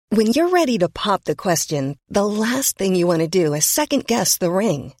When you're ready to pop the question, the last thing you want to do is second-guess the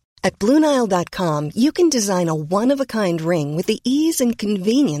ring. At BlueNile.com, you can design a one-of-a-kind ring with the ease and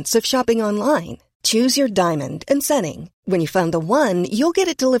convenience of shopping online. Choose your diamond and setting. When you find the one, you'll get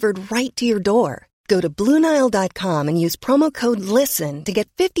it delivered right to your door. Go to BlueNile.com and use promo code LISTEN to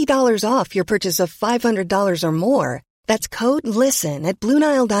get $50 off your purchase of $500 or more. That's code LISTEN at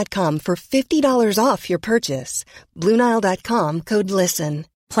BlueNile.com for $50 off your purchase. BlueNile.com, code LISTEN.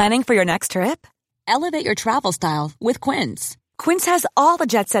 Planning for your next trip? Elevate your travel style with Quince. Quince has all the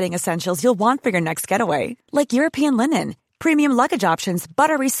jet-setting essentials you'll want for your next getaway, like European linen, premium luggage options,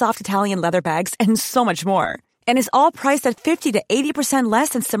 buttery soft Italian leather bags, and so much more. And is all priced at 50 to 80% less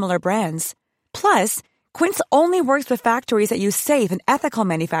than similar brands. Plus, Quince only works with factories that use safe and ethical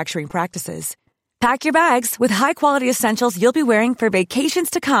manufacturing practices. Pack your bags with high-quality essentials you'll be wearing for vacations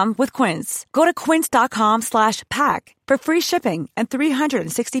to come with Quince. Go to quince.com/pack for free shipping and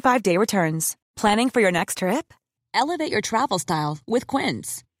 365-day returns. Planning for your next trip? Elevate your travel style with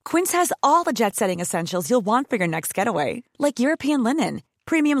Quince. Quince has all the jet-setting essentials you'll want for your next getaway, like European linen,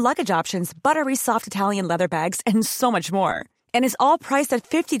 premium luggage options, buttery soft Italian leather bags, and so much more. And is all priced at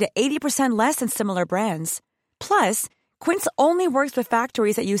 50 to 80% less than similar brands. Plus, Quince only works with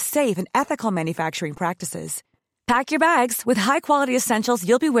factories that use safe and ethical manufacturing practices. Pack your bags with high-quality essentials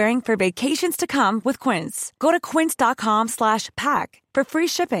you'll be wearing for vacations to come with Quince. Go to quince.com/pack for free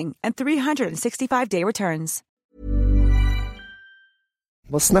shipping and 365-day returns.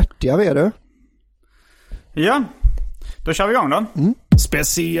 Vad snärtiga vi är du? Ja, då kör vi igång då.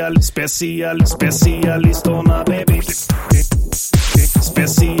 Specialistorna baby.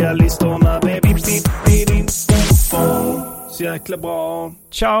 Specialistorna baby. Så jäkla bra.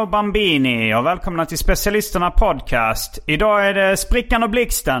 Ciao Bambini och välkomna till Specialisterna podcast. Idag är det Sprickan och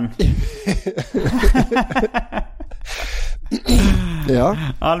Blixten. Ja.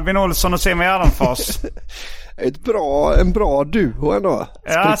 Albin Olsson och Simon Gärdenfors. En bra duo ändå.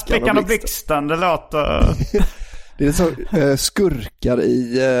 Ja, Sprickan och Blixten, det låter... Det är så skurkar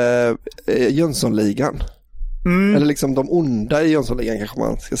i Jönssonligan. Eller liksom de onda i Jönssonligan kanske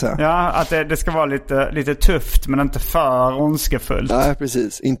man ska säga. Ja, att det ska vara lite tufft men inte för ondskefullt. Nej,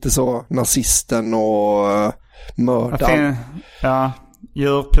 precis. Inte så nazisten och mördaren. Ja,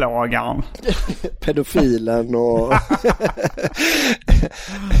 djurplågaren. Pedofilen och...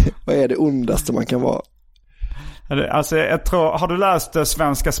 Vad är det ondaste man kan vara? Alltså, jag tror... Har du läst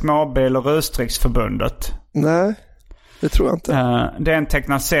Svenska Småbil- och Rusdrycksförbundet? Nej, det tror jag inte. Det är en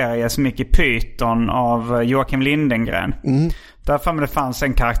tecknad serie som gick i Python av Joakim Lindengren. Därför det fanns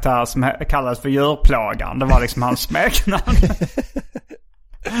en karaktär som kallades för djurplågaren. Det var liksom hans smeknamn.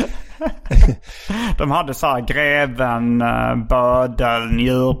 De hade så här greven, bödeln,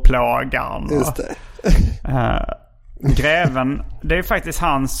 djurplågaren. Just det. Greven, det är faktiskt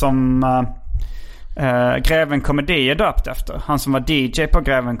han som Greven Komedi är döpt efter. Han som var DJ på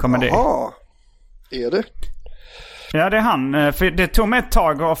Greven Komedi. Jaha, är det? Ja, det är han. För det tog mig ett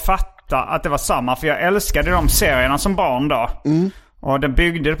tag att fatta att det var samma. För jag älskade de serierna som barn då. Och det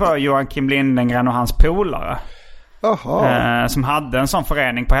byggde på Joakim Lindengren och hans polare. Som hade en sån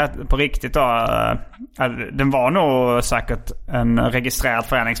förening på riktigt då. Den var nog säkert en registrerad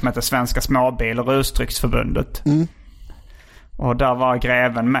förening som heter Svenska Småbil- och Rusdrycksförbundet. Och där var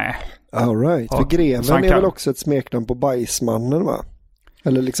Greven med. All right. För Greven är väl också ett smeknamn på Bajsmannen, va?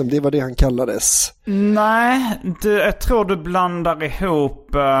 Eller liksom det var det han kallades. Nej, jag tror du blandar ihop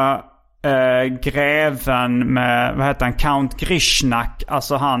Greven med, vad heter han, Count Grishnak.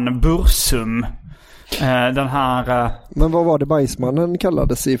 Alltså han Bursum. Den här... Men vad var det Bajsmannen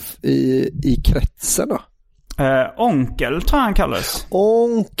kallades i kretsen då? Onkel tror jag han kallades.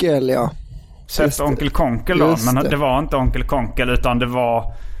 Onkel, ja. Sett Onkel Konkel då. Men det var inte Onkel Konkel utan det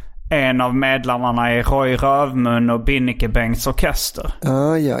var en av medlemmarna i Roy Rövmun och Binnike Bengts orkester.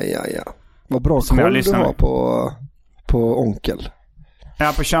 Ja. Vad bra koll du var på Onkel.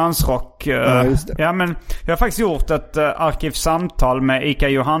 Ja, på könsrock. Ja, just det. Ja, men jag har faktiskt gjort ett arkivsamtal med Ika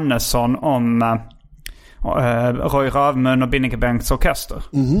Johannesson om Roy Rövmun och Binnike Bengts orkester.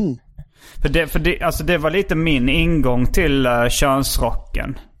 För det var lite min ingång till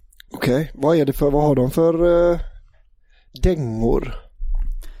könsrocken. Okej, vad har de för dängor?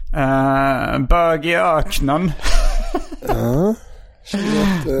 Bög i öknen. Ja.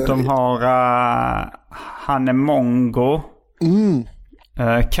 De har Han är Mongo.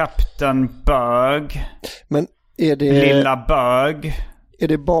 Kapten Bög. Men är det Lilla Bög? Är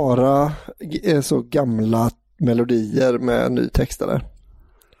det bara så gamla melodier med ny text eller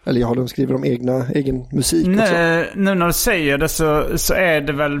har de skrivit om egen musik? Nej, nu när du säger det så är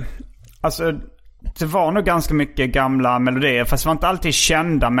det väl alltså det var nog ganska mycket gamla melodier. Fast det var inte alltid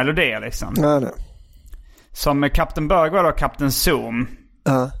kända melodier liksom. Nej. Som Kapten Bög var då Kapten Zoom.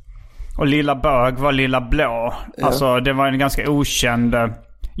 Och Lilla Bög var Lilla Blå. Alltså det var en ganska okänd...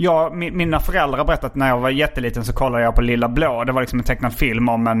 mina föräldrar har berättat att när jag var jätteliten så kollade jag på Lilla Blå. Det var liksom en tecknad film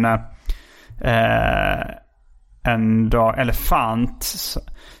om en elefant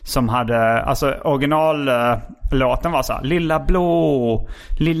som hade, alltså originallåten var så här: Lilla Blå,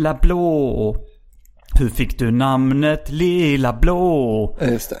 Lilla Blå, hur fick du namnet Lilla Blå?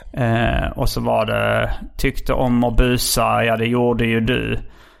 Just det. Och så var det tyckte om att busa, ja det gjorde ju du.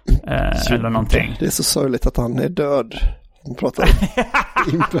 Eller någonting. Det är så sorgligt att han är död. Han pratar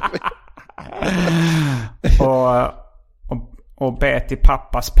och bet i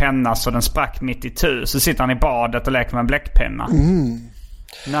pappas penna så den sprack mitt i tu. Så sitter han i badet och leker med en bläckpenna.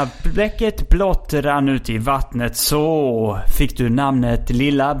 När bläcket blått rann ut i vattnet så fick du namnet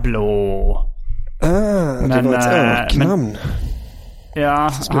Lilla Blå. Det var ett öknamn.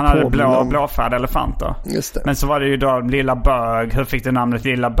 Ja, han hade blåfärd elefant då. Just det. Men så var det ju då Lilla Bög. Hur fick du namnet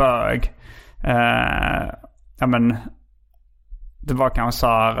Lilla Bög? Ja men det var kanske så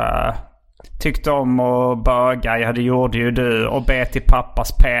här... tyckte om att böga, ja det gjorde ju du. Och bet i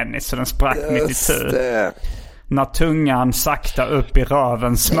pappas penis så den sprack mitt i tur. När tungan sakta upp i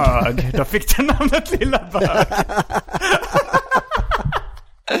röven smög, då fick den namnet Lilla Bög.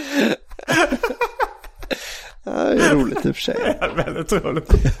 Det är roligt i och för sig. Ja, väldigt roligt.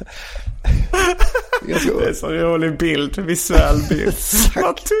 Det är så rolig bild, visuell bild.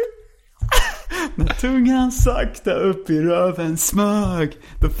 När tungan sakta upp i röven smög,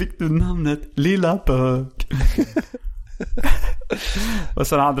 då fick du namnet Lilla Bög. Och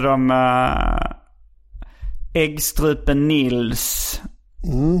sen hade de äggstrupen Nils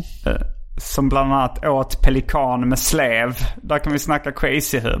som bland annat åt pelikan med slev. Där kan vi snacka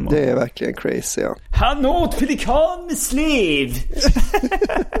crazy humor. Det är verkligen crazy, ja. Han åt pelikan med slev.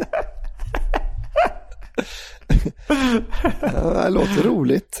 Det låter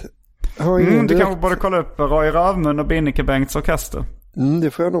roligt. Du kanske borde kolla upp Roy Rövmun och Binnike Bengts orkester.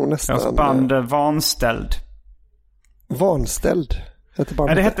 Det får jag nog nästan. Jag band Vanställd. Vanställd? Hette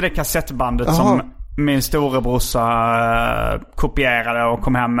bandet? Ja, det hette det kassettbandet som min storebrorsa kopierade och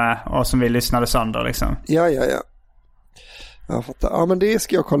kom hem med och som vi lyssnade sönder liksom. Ja. Jag fattar. Ja, men det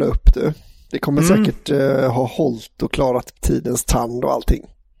ska jag kolla upp du. Det kommer säkert ha hållit och klarat tidens tand och allting.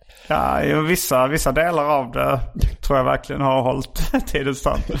 Ja, vissa delar av det tror jag verkligen har hållit tidens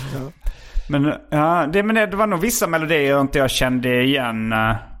tand. Ja. Men ja, det var nog vissa melodier inte jag kände igen.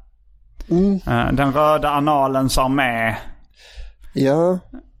 Den röda analen som är. Ja.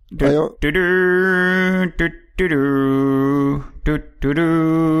 Det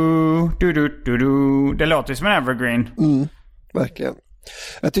låter som en evergreen. Verkligen.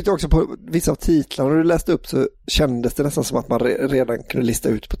 Jag tyckte också på vissa av titlarna när du läste upp så kändes det nästan som att man redan kunde lista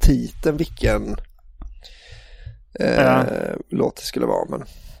ut på titeln vilken låt det skulle vara. Men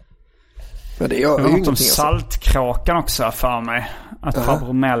det gör ju ingenting. Som Saltkråkan också för mig. Att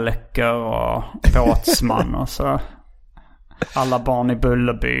farbror Melker och Båtsman och så. Alla barn i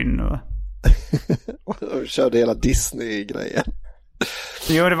Bullerbyn. Och körde hela Disney-grejen.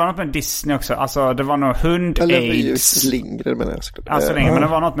 Jo, det var något med Disney också. Alltså, det var nog hund-aids. Lindgren menar jag såklart. Alltså, men det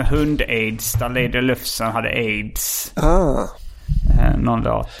var något med hund-aids. Där Lady Lufsen hade aids. Någon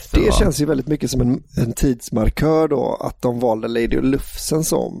låt. Det känns ju väldigt mycket som en tidsmarkör då. Att de valde Lady Lufsen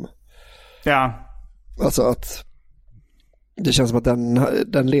som. Ja. Alltså att det känns som att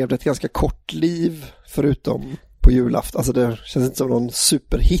den levde ett ganska kort liv förutom på julafton. Alltså det känns inte som någon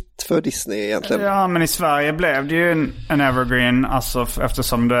superhit för Disney egentligen. Ja, men i Sverige blev det ju en evergreen. Alltså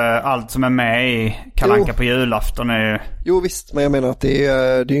eftersom allt som är med i Kalle Anka på julafton är ju... Jo visst, men jag menar att det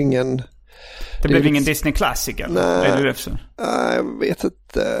är ingen... Det blev ingen Disney Classic eller? Nej, jag vet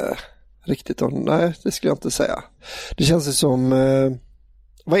inte riktigt om... Nej, det skulle jag inte säga. Det känns ju som...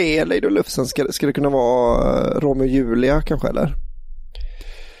 vad är Lady Lufsen? Ska det kunna vara Romeo och Julia kanske, eller?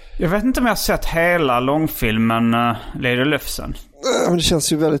 Jag vet inte om jag har sett hela långfilmen Lady Lufsen. Men det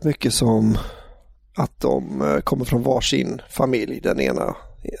känns ju väldigt mycket som att de kommer från varsin familj. Den ena...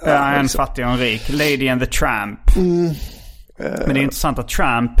 en fattig och en rik. Lady and the Tramp. Men det är intressant att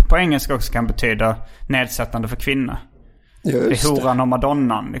tramp på engelska också kan betyda nedsättande för kvinnor. Det är horan och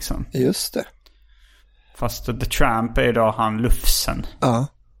madonnan liksom. Just det. Fast the Tramp är då han Lufsen. Ja,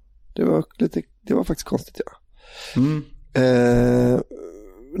 det var faktiskt konstigt, ja.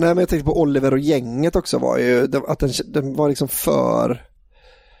 Nej, men jag tänkte på Oliver och gänget också var ju att den var liksom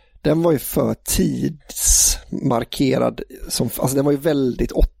den var ju för tidsmarkerad alltså den var ju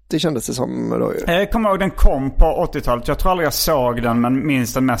väldigt 80 kändes det som då ju. Jag kommer ihåg den kom på 80-talet. Jag tror aldrig jag såg den men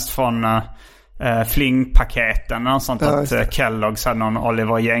minns den mest från flingpaketen och sånt, att Kellogg's hade någon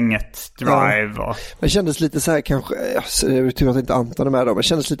Oliver och gänget drive. Och... Det kändes lite så här kanske, jag tror att inte Anton är med då, men det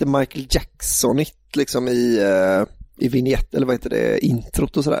kändes lite Michael Jacksonigt liksom i vignett, eller vad heter det,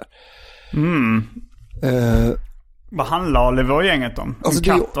 introt och sådär. Vad handlar Oliver och gänget om? Alltså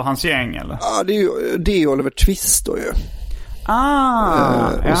katt och hans gäng, eller? Ja, det är ju Oliver Twist då ju.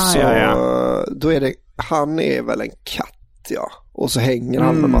 Då är det, han är väl en katt, ja. Och så hänger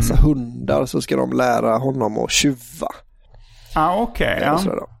han med massa hundar, så ska de lära honom att tjuva. Okej.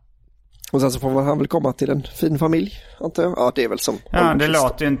 Och sen så får han väl komma till en fin familj, antar jag. Ja, det är väl som... Ja, det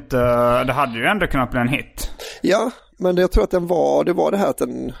låter inte... Det hade ju ändå kunnat bli en hit. Ja, men jag tror att det var det här att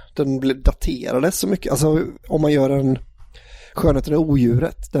den blev daterades så mycket. Alltså, om man gör en Skönheten och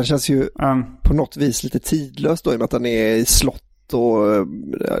odjuret, den känns ju på något vis lite tidlös då, i och med att den är i slott och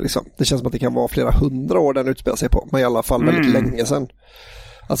liksom, det känns som att det kan vara flera 100 år den utspelar sig på, men i alla fall väldigt länge sedan.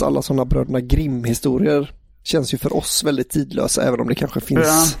 Alltså alla sådana Bröderna Grimm-historier känns ju för oss väldigt tidlösa, även om det kanske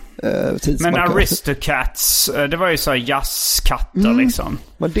finns tidsmarker. Men Aristocats, det var ju så jazzkatter liksom.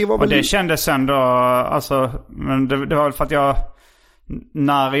 Men det var väl... Och det kändes ändå, alltså, men det var väl för att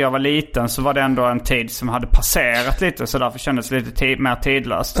när jag var liten så var det ändå en tid som hade passerat lite, så därför kändes det lite mer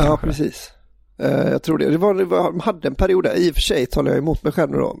tidlöst. Ja, kanske. Precis. Jag tror det hade en period där, i och för sig talar jag emot mig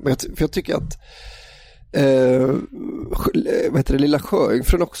själv nu då, men för jag tycker att vad heter det, Lilla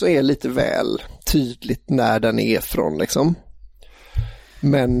Sjöjungfrun också är lite väl tydligt när den är från liksom.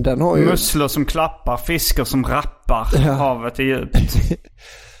 Men den har ju musslor som klappar, fiskar som rappar, havet är djupt.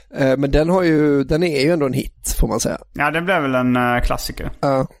 Men den är ju ändå en hit, får man säga. Ja, det blev väl en klassiker.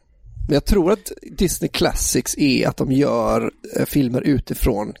 Ja. Jag tror att Disney Classics är att de gör filmer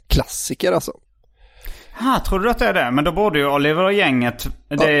utifrån klassiker alltså. Tror du att det är det? Men då borde ju Oliver och gänget,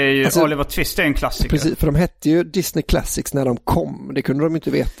 det är ju, alltså, Oliver Twist är en klassiker. Precis, för de hette ju Disney Classics när de kom. Det kunde de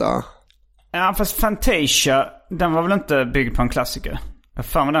inte veta. Ja, fast Fantasia, den var väl inte byggd på en klassiker? Jag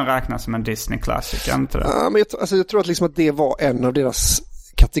fan vad den räknas som en Disney Classic, inte det? Ja, men jag tror att liksom att det var en av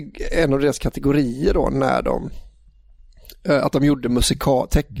deras kategorier då, när att de gjorde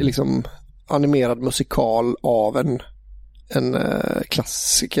liksom animerad musikal av en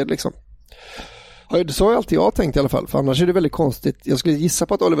klassiker liksom. Ja, det sa alltid jag tänkt i alla fall, för annars är det väldigt konstigt. Jag skulle gissa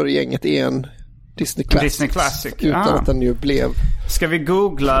på att Oliver och gänget är en Disney Classic. Utan att den ju blev... Ska vi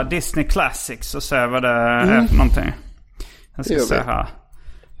googla Disney Classics och se vad det är för någonting? Jag ska se här.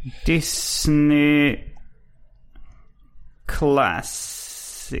 Disney Classics.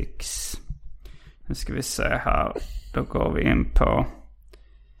 Nu ska vi se här. Då går vi in på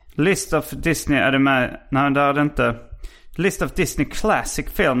List of Disney. Är det med? Nej, där är det inte. List of Disney Classic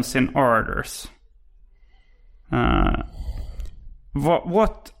Films in Orders.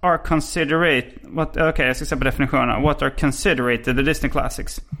 What are considered... jag ska se på definitionen. What are considered the Disney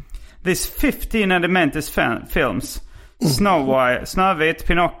Classics? These 15 animated films. Snövit,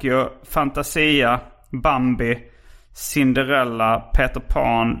 Pinocchio, Fantasia, Bambi, Cinderella, Peter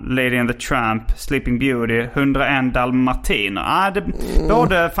Pan, Lady and the Tramp, Sleeping Beauty, 101 Dalmatiner.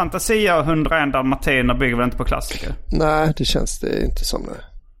 Både Fantasia och 101 Dalmatiner bygger väl inte på klassiker? Nej, det känns det inte som det.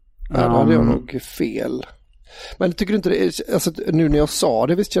 Nej, då hade jag nog fel. Men tycker du inte det, alltså, nu när jag sa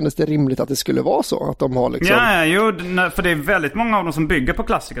det, visst kändes det rimligt att det skulle vara så? Att de har liksom... Ja, för det är väldigt många av dem som bygger på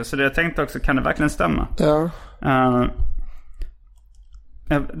klassiker, så det jag tänkte också, kan det verkligen stämma? Ja.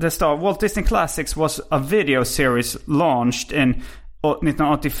 Det står Walt Disney Classics was a video series launched in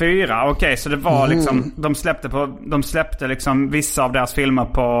 1984. Okej, så det var liksom de släppte liksom vissa av deras filmer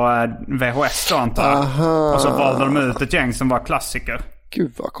på VHS då, antar jag. Och så valde de ut ett gäng som var klassiker.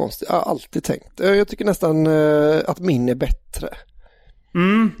 Gud vad konstigt. Jag har alltid tänkt. Jag tycker nästan att min är bättre.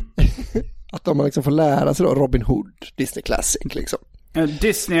 Att de liksom får lära sig då Robin Hood, Disney Classic liksom.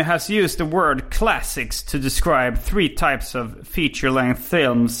 Disney has used the word classics to describe 3 types of feature-length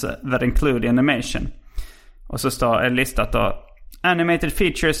films that include animation. Och så står det listat då. Animated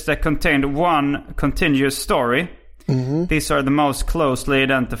features that contain one continuous story. These are the most closely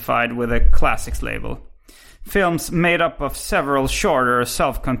identified with a classics label. Films made up of several shorter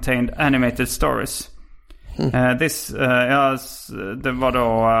self-contained animated stories. Det var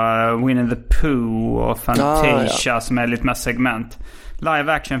då Winnie the Pooh och Fantasia som är lite mer segment.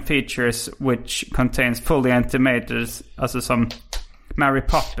 Live action features which contains fully animated, alltså som Mary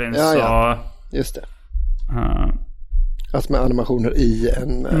Poppins och... Just det. Alltså med animationer i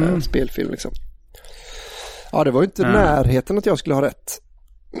en spelfilm liksom. Ja, det var ju inte närheten att jag skulle ha rätt.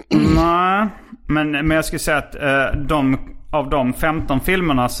 Nej, men jag skulle säga att av de 15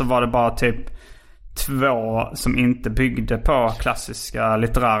 filmerna så var det bara typ 2 som inte byggde på klassiska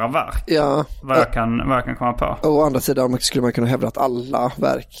litterära verk. Ja. Vad jag kan komma på. Och å andra sidan skulle man kunna hävda att alla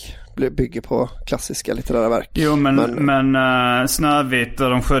verk bygger på klassiska litterära verk. Jo, men Snövit och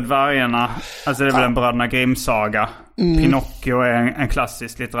de 7 dvärgarna, alltså det är väl en Bröderna Grimm-saga. Pinocchio är en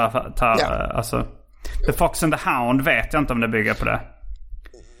klassisk litterär. Alltså, The Fox and the Hound vet jag inte om det bygger på det.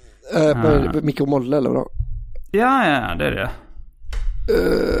 Micke och Molle eller vad? Ja, det är det.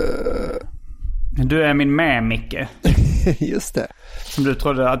 Du är min med-Micke. Just det. Som du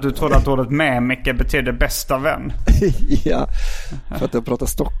trodde att ordet med-Micke betydde bästa vän. Ja, för att jag pratar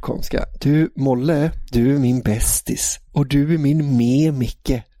stockholmska. Du, Molle, du är min bästis. Och du är min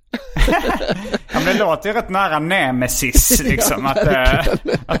med-Micke. Ja, men det låter ju rätt nära Nemesis liksom.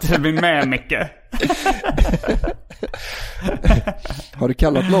 Att det blir med-Micke. Har du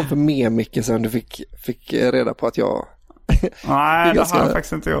kallat någon för med-Micke sen du fick reda på att jag... Nej, det har jag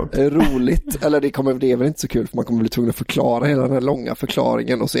faktiskt inte gjort. Roligt. Eller det är väl inte så kul, för man kommer bli tvungen att förklara hela den här långa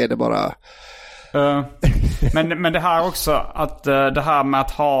förklaringen och så är det bara... Men det här också, att det här med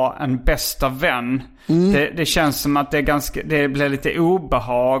att ha en bästa vän, det känns som att det blir lite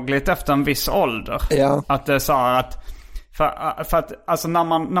obehagligt efter en viss ålder. Ja. Att det är så här att för att alltså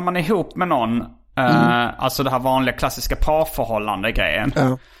när man är ihop med någon, alltså det här vanliga klassiska parförhållande grejen.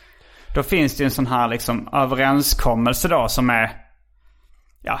 Ja. Då finns det en sån här liksom överenskommelse då som är,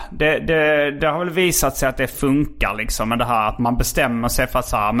 ja, det har väl visat sig att det funkar liksom, med det här att man bestämmer sig för att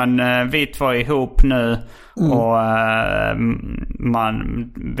så här, men vi 2 är ihop nu och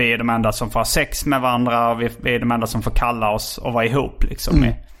vi är de enda som får ha sex med varandra och vi är de enda som får kalla oss och vara ihop liksom.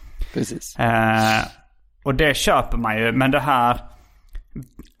 Precis. Och det köper man ju, men det här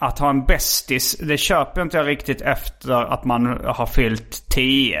att ha en bästis, det köper inte jag riktigt efter att man har fyllt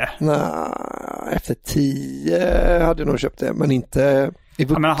 10. Nej, efter 10 hade jag nog köpt det, men inte i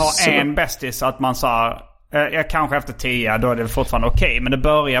vuxen. Men ha en bästis, att man sa, jag kanske efter 10, då är det fortfarande okej. Men det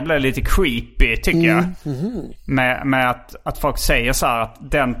börjar bli lite creepy, tycker jag. Med att folk säger så här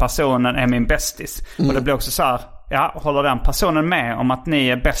att den personen är min bästis. Och det blir också så här, ja, håller den personen med om att ni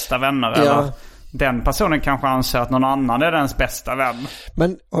är bästa vänner? Ja. Eller den personen kanske anser att någon annan är dens bästa vän.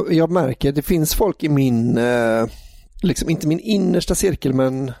 Men jag märker, det finns folk i min, liksom inte min innersta cirkel,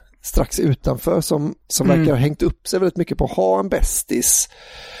 men strax utanför som verkar ha hängt upp sig väldigt mycket på att ha en bästis.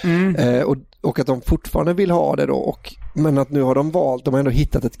 Och att de fortfarande vill ha det då. Men att nu har de har ändå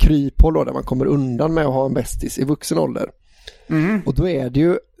hittat ett kryphål då, där man kommer undan med att ha en bästis i vuxen ålder. Och då är det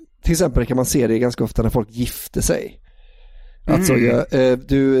ju, till exempel kan man se det ganska ofta när folk gifter sig. Alltså,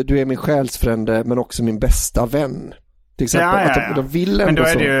 du är min själsfrände men också min bästa vän. Till exempel, att de vill ändå. Men då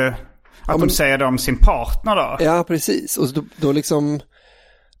är det ju att de säger det om sin partner då. Ja, precis. Och då liksom,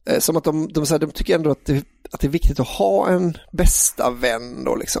 som att de tycker ändå att det är viktigt att ha en bästa vän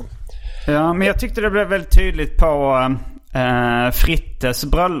då liksom. Ja, men jag tyckte det blev väldigt tydligt på Frittes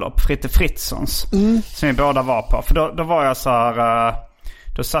bröllop, Fritte Fritzons, som vi båda var på. För då var jag så här,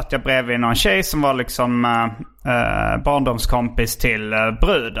 då satt jag bredvid någon tjej som var liksom barndomskompis till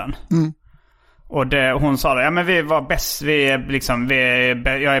bruden. Och hon sa det, ja men vi var bäst,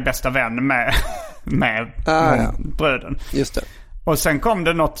 jag är bästa vän med bruden. Just det. Och sen kom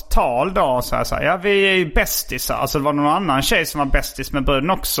det något tal då och så här, ja vi är ju bästisar. Alltså det var någon annan tjej som var bästis med bruden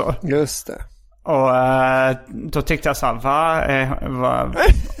också. Just det. Och då tyckte jag så här,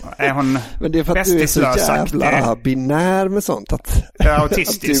 är hon men det är för att du är så jävla binär med sånt, att,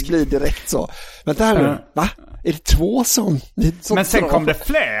 autistisk. Att du blir direkt så. Vänta här nu, va? Är det 2 som... Men sen kom det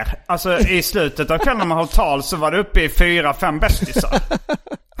fler. Alltså i slutet av kvällen när man höll tal så var det uppe i 4-5 bästisar.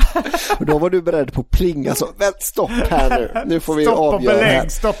 Och då var du beredd på att plinga så, stopp här nu. Nu får vi avgöra här.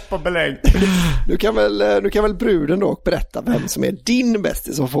 Stopp och belägg. Nu kan väl bruden då berätta vem som är din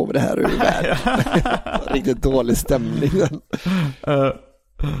bästis, så får vi det här ur världen. Riktigt dålig stämning.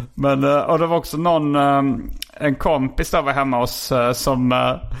 Men och det var också en kompis där var hemma hos som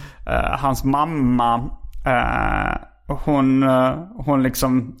hans mamma, hon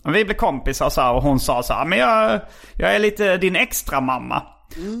liksom, vi blev kompisar så här, och hon sa så här, men jag är lite din extra mamma.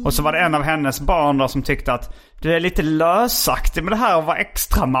 Och så var det en av hennes barn då som tyckte att du är lite lösaktig med det här att vara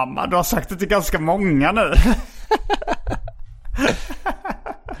extra mamma. Du har sagt det till ganska många nu.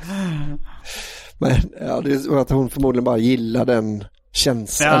 Men ja, det är att hon förmodligen bara gillar den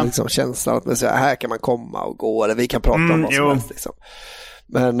känslan, liksom, känslan att man säger, här kan man komma och gå, eller vi kan prata om vad som helst liksom.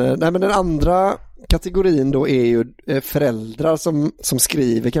 Men den andra kategorin då är ju föräldrar som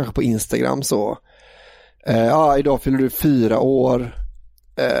skriver kanske på Instagram så, idag fyller du 4 år,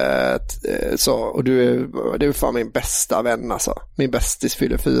 så, och du är fan min bästa vän alltså. Min bästis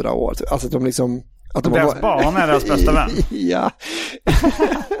fyller 4 år. Alltså att de liksom, att de deras barn är deras bästa vän. Ja.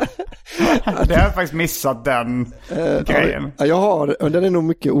 Det jag faktiskt missat den grejen. Jag har, den är nog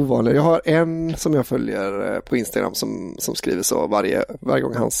mycket ovanlig. Jag har en som jag följer på Instagram som skriver så varje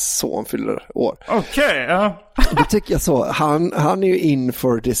gång hans son fyller år. Okej, ja. Då tycker jag så, han är ju in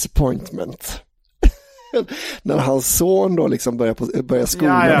for disappointment. När hans son då liksom börjar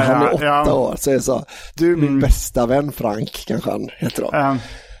skolan, han är 8 år, så är det så, du är min bästa vän Frank, kanske han heter då.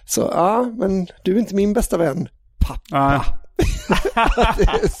 Så, men du är inte min bästa vän, pappa.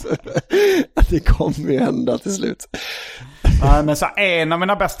 Det kommer ju hända till slut. Men så en av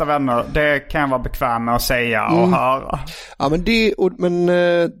mina bästa vänner, det kan jag vara bekväm med att säga och höra. Ja, men det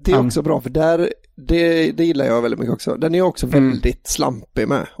är också bra, för det gillar jag väldigt mycket också. Den är också väldigt slampig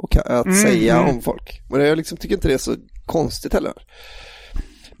med att säga om folk. Men jag liksom tycker inte det är så konstigt heller.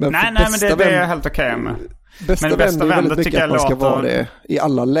 Men nej, men det är helt okej med. Bästa vän är väldigt mycket att man ska vara det i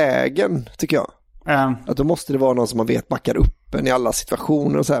alla lägen, tycker jag. Att då måste det vara någon som man vet backar upp en i alla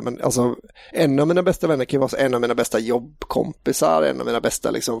situationer och så här. Men alltså, en av mina bästa vänner kan ju vara en av mina bästa jobbkompisar, en av mina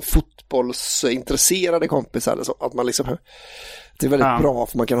bästa liksom fotbollsintresserade kompisar eller så. Att man liksom, det är väldigt bra,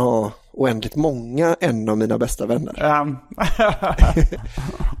 för man kan ha oändligt många en av mina bästa vänner.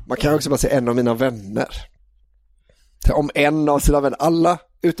 Man kan också bara säga en av mina vänner. Om en av sina vänner, alla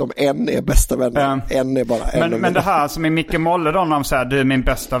utom en är bästa vänner. En är bara en. Men det här som är Micke Molle då, när de säger du är min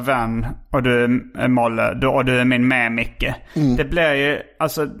bästa vän och du är Molle och du är min med Micke. Det blir ju,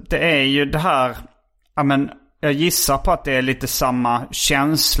 alltså det är ju det här, jag gissar på att det är lite samma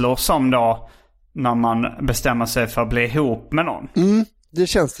känslor som då när man bestämmer sig för att bli ihop med någon. Det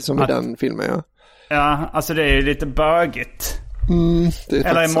känns det som i den filmen, ja. Ja, alltså det är ju lite bögigt.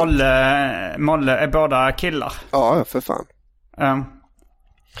 Eller är Molle är båda killar? Ja, för fan.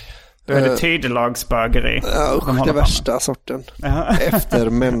 Då är det tydelagsbögeri. Ja, det värsta sorten.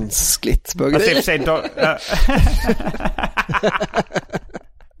 Eftermänskligt bögeri.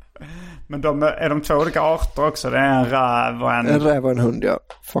 Men är de två olika arter också? Det är en räv och en räv och en hund, ja.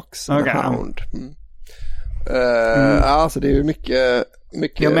 Fox och hound. Alltså det är ju mycket...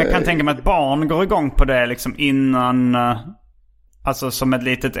 Ja, men jag kan tänka mig att barn går igång på det liksom innan... Alltså som ett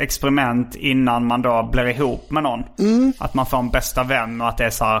litet experiment innan man då blir ihop med någon. Att man får en bästa vän och att det är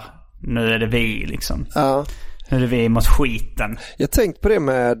så här, nu är det vi liksom. Nu är det vi mot skiten. Jag tänkte på det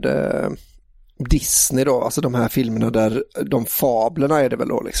med Disney då. Alltså de här filmerna där de fablerna är det väl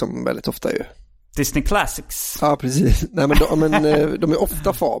då liksom väldigt ofta ju. Disney Classics. Ja, precis. Nej, men de är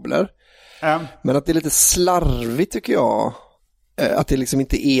ofta fabler. Men att det är lite slarvigt tycker jag. Att det liksom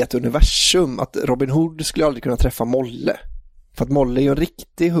inte är ett universum. Att Robin Hood skulle aldrig kunna träffa Molle. För att Molle är ju en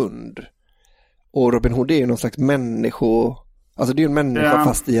riktig hund. Och Robin Hood är ju någon slags människo. Alltså det är ju en människa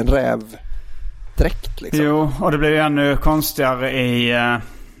fast i en rävdräkt liksom. Jo, och det blir ju ännu konstigare i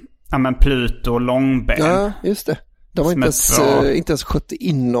Pluto och Långben. Ja, just det. De har inte ens skött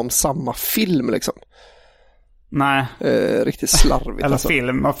inom samma film liksom. Nej. Riktigt slarvigt. Eller alltså.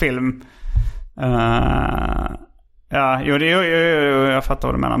 film. Ja, jag fattar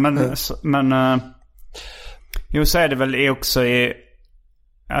vad du menar. Men så är det väl också i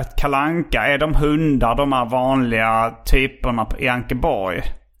att Kalle Anka, är de hundar, de här vanliga typerna i Ankeborg?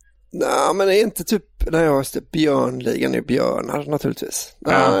 Nej, men det är inte typ, Björnligan är björnar naturligtvis.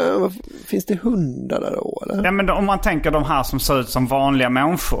 Finns det hundar där då eller? Ja, men om man tänker de här som ser ut som vanliga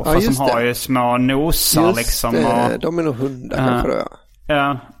människor, fast som har ju små nosar just liksom. Det. De är nog hundar kanske då, ja.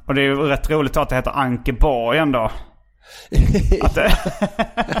 Ja, och det är ju rätt roligt att det heter Ankeborg ändå.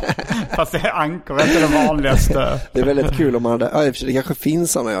 Fast det är ankor, inte det vanligaste. Det är väldigt kul om man hade, det kanske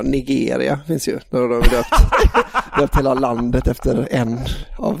finns sådana, Nigeria finns ju, där de har döpt hela landet efter en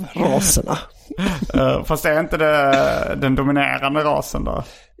av raserna. Fast det är inte den dominerande rasen då?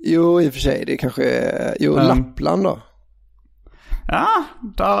 Jo, i och för sig, det är kanske Lappland då. Ja,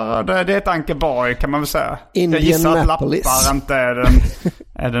 det är ett Ankeborg kan man väl säga. Jag gissar att lappar inte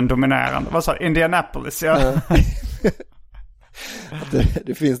är den dominerande. Vad sa du? Indianapolis, ja.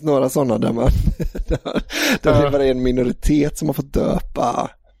 Det finns några sådana där det var en minoritet som har fått döpa.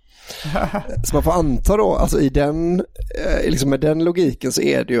 Så man får anta då, alltså liksom med den logiken så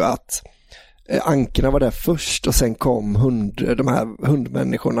är det ju att ankorna var där först och sen kom de här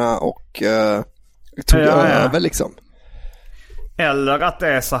hundmänniskorna och tog över liksom. Eller att det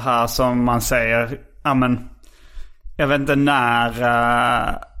är så här som man säger, jag vet inte när,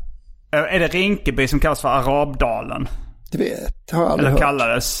 är det Rinkeby som kallas för Arabdalen? Har jag aldrig hört.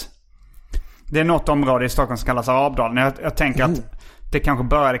 Kallades. Det är något område i Stockholm som kallas Arabdalen. Jag tänker att det kanske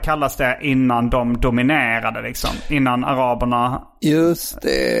började kallas det innan de dominerade liksom. Innan araberna. Just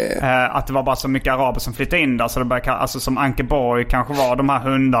det. Att det var bara så mycket araber som flyttade in där. Så det började alltså som Ankeborg kanske var de här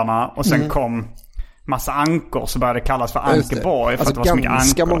hundarna. Och sen kom massa ankor, så började det kallas för Ankeborg. För alltså att det var så mycket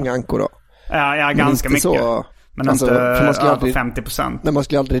ganska ankor. Många ankor då. Ja, ganska mycket. Så, men alltså, inte över 50%. Men man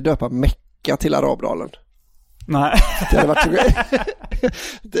skulle aldrig döpa Mecka till Arabdalen. Nej. Det hade varit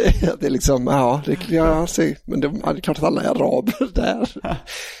det är liksom, ja, det kan jag se. Men det är klart att alla är araber där.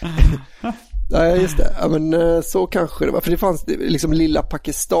 Nej, just det. Ja, men så kanske det var. För det fanns liksom lilla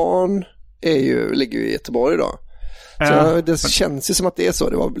Pakistan ligger ju i Göteborg idag. Så det känns ju som att det är så.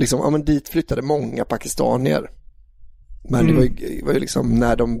 Det var liksom, ja men dit flyttade många pakistanier. Men det var ju liksom,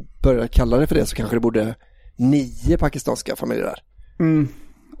 när de började kalla det för det så kanske det bodde 9 pakistanska familjer där.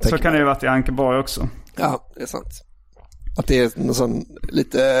 Så kan det ju varit i Ankeborg också. Ja, det är sant. Att det är någon sån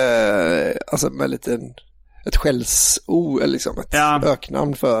lite, alltså med lite ett skällsord, eller liksom ett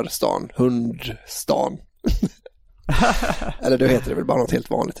öknamn för stan. Hundstan. Eller då heter det väl bara något helt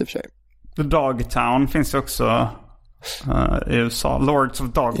vanligt i och för sig. The Dogtown finns också i USA. Lords of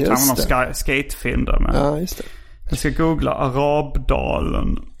Dogtown, någon skatefilm där med. Ja, just det. Jag ska googla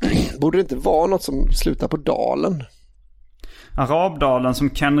Arabdalen. Borde det inte vara något som slutar på dalen? Arabdalen som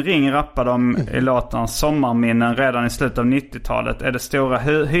Ken Ring rappade om i låten Sommarminnen redan i slutet av 90-talet är det stora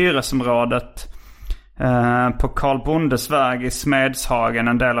hyresområdet på Karl Bondes väg i Smedshagen,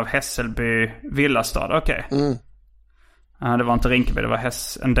 en del av Hässelby villastad. Okej. Det var inte Rinkeby, det var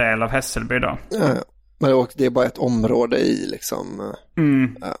en del av Hässelby då. Ja. Men det är bara ett område i liksom...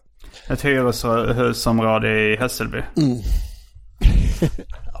 Ja. Ett hyreshusområde i Hässelby.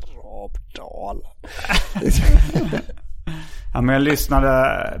 Arabdalen. Ja, men jag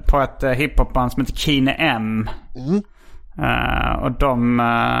lyssnade på ett hiphopband som heter Kine M. Och de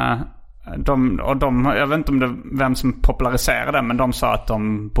jag vet inte om det vem som populariserade det, men de sa att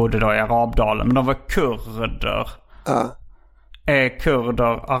de bodde då i Arabdalen, men de var kurder. Är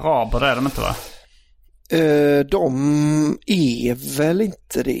kurder araber, det är de inte, va? De är väl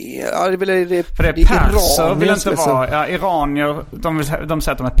inte det. Ja, det är det. För det är perser vill inte vara. Ja, iranier, de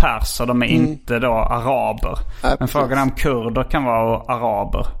säger att de är perser, de är inte då araber. Men frågan är om kurder kan vara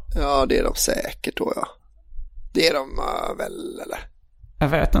araber. Ja, det är de säkert då, ja. Det är de väl, eller? Jag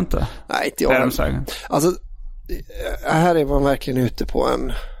vet inte. Nej, inte jag. Det är de säkert. Alltså, här är man verkligen ute på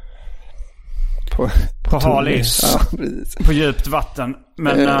en... På halis. Ja, precis. På djupt vatten.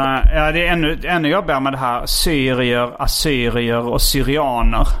 Men det är ännu jobbigare med det här syrier, assyrier och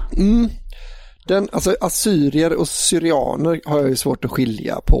syrianer. Alltså assyrier och syrianer har jag ju svårt att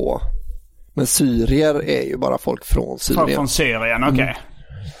skilja på. Men syrier är ju bara folk från Syrien. Folk från Syrien, okej.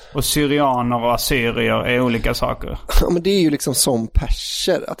 Och syrianer och assyrier är olika saker. Ja, men det är ju liksom som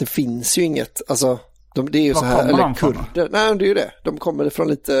perser. Att det finns ju inget, alltså... Det är ju så här, eller kurder. Nej, det är ju det. De kommer från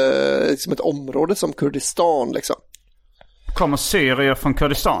lite liksom ett område som Kurdistan liksom. Kommer syrier från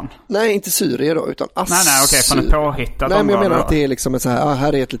Kurdistan? Nej, inte syrier då, utan Nej, okej, från ett påhittat område. Nej, men jag menar att det är liksom ett så här,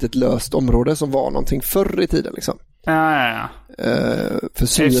 här är ett litet löst område som var någonting förr i tiden liksom. Ja. För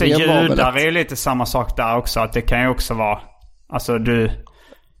Syrien var väl judar är ju lite samma sak där också, att det kan ju också vara, alltså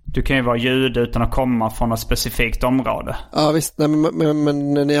du kan ju vara jude utan att komma från ett specifikt område. Ja visst, nej,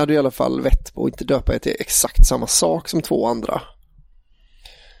 men ni hade i alla fall vett på att inte döpa er till exakt samma sak som 2 andra.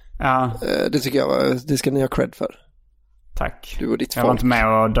 Ja. Det tycker jag, det ska ni ha cred för. Tack. Du och ditt jag var inte med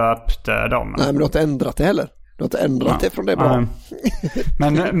och döpte dem. Nej, men du har inte ändrat det heller. Du har inte ändrat det från det bra.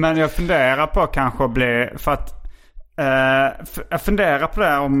 Men jag funderar på kanske att bli, för att jag funderar på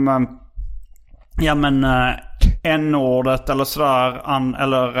det om n-ordet eller sådär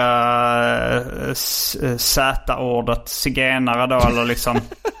eller z-ordet zigenare då, eller liksom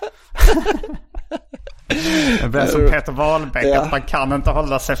det blir som Peter Wahlbeck, att man kan inte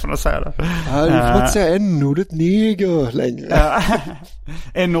hålla sig från att säga det. Ja, du får inte säga n-ordet neger längre.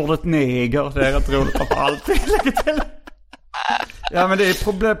 N-ordet neger, det är rätt roligt att alltid lägga till. Ja, men det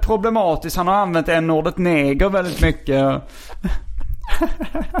är problematiskt. Han har använt n-ordet neger väldigt mycket.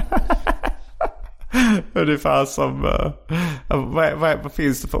 Ungefär som vad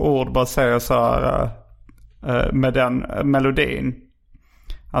finns det för ord man säger så här med den melodin?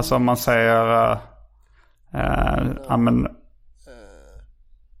 Alltså om man säger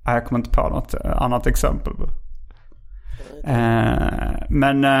jag kommer inte på något annat exempel.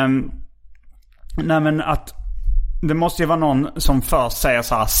 Men att det måste ju vara någon som först säger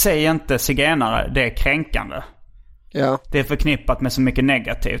så här: säg inte zigenare, det är kränkande. Ja. Det är förknippat med så mycket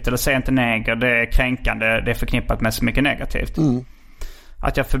negativt. Eller säg inte neger, det är kränkande, det är förknippat med så mycket negativt.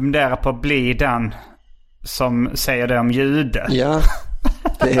 Att jag funderar på att bli den som säger det om jude. Ja,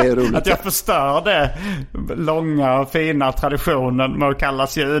 det är roligt. Att jag förstör det långa fina traditionen med att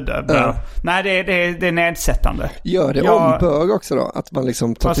kallas jude. Ja. Nej, det är nedsättande. Gör det om bög också då? Att man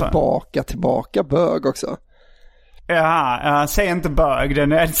liksom tar tillbaka bög också? Ja, säg inte bög, det är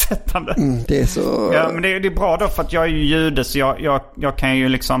nedsättande. Det är så... Ja, men det är bra då för att jag är ju jude, så jag kan ju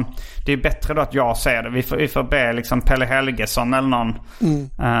liksom... Det är bättre då att jag säger det. Vi får be liksom Pelle Helgesson eller någon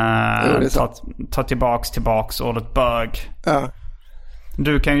ta tillbaks ordet bög. Ja.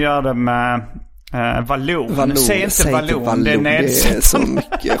 Du kan göra det med vallon. Säg inte vallon, det är nedsättande. Det är så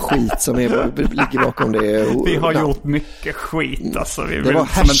mycket skit som ligger bakom det. Vi har gjort mycket skit alltså. Det var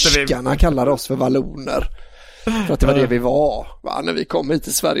härskarna kallade oss för valloner. För att det var det vi var. När vi kom hit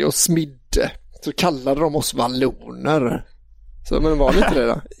till Sverige och smidde så kallade de oss valloner. Så men var det inte det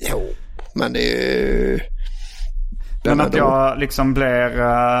då? Jo, men det är... Men att jag liksom blir...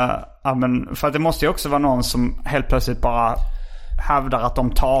 för att det måste ju också vara någon som helt plötsligt bara hävdar att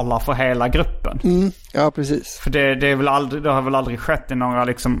de talar för hela gruppen. Ja, precis. För det har väl aldrig skett i några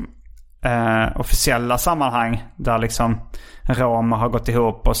liksom officiella sammanhang där liksom romer har gått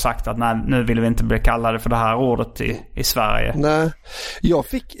ihop och sagt att nej, nu vill vi inte bli kallade för det här ordet i Sverige. Nej, jag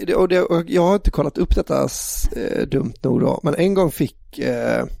har inte kollat upp detta dumt nog då, men en gång fick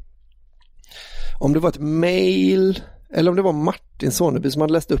om det var ett mail eller om det var Martin Soneby som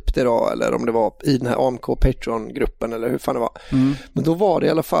hade läst upp det då, eller om det var i den här AMK Patreon-gruppen eller hur fan det var. Men då var det i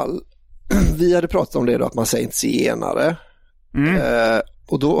alla fall vi hade pratat om det då, att man säger inte zigenare.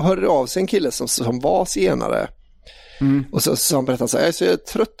 Och då hörde det av sig en kille som var zigenare. Och så han berättade så här: jag är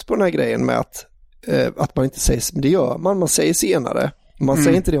trött på den här grejen med att man inte säger, men det gör man säger zigenare. Man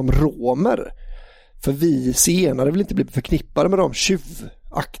säger inte det om romer. För vi zigenare vill inte bli förknippade med de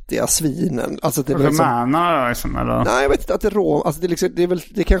tjuvaktiga svinen. Alltså det är rumäner liksom, eller? Nej, jag vet inte att det är alltså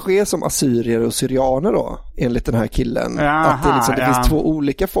det kanske är som assyrier och syrianer då, enligt den här killen. Att det finns två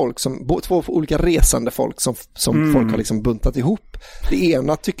olika folk två olika resande folk som folk har liksom buntat ihop. Det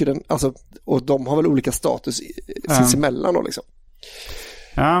ena tycker och de har väl olika status sinsemellan då liksom.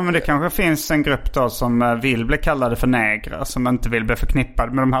 Ja, men det kanske finns en grupp då som vill bli kallade för negrer, som inte vill bli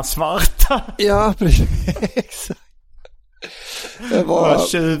förknippad med de här svarta. Ja, precis. Exakt. Våra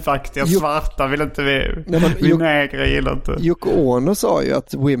tjuvaktiga svarta vill inte vi negrer gillar inte. Yoko Ono sa ju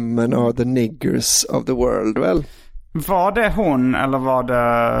att women are the niggers of the world, väl? Var det hon eller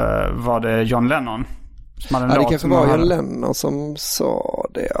var det John Lennon? Det kanske var John Lennon som sa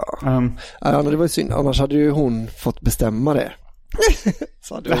det, ja. Det var ju synd, annars hade ju hon fått bestämma det.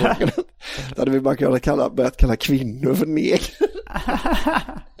 Så hade vi bara kunnat börjat kalla kvinnor för negrer.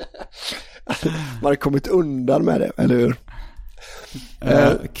 Man hade kommit undan med det, eller hur?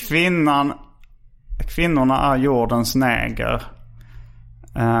 Kvinnorna är jordens neger.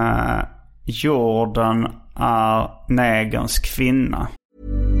 Jorden är negerns kvinna.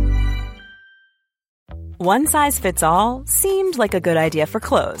 One size fits all seemed like a good idea for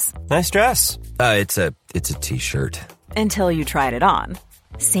clothes. Nice dress. It's a t-shirt. Until you tried it on.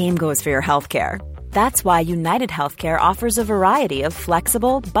 Same goes for your healthcare. That's why United Healthcare offers a variety of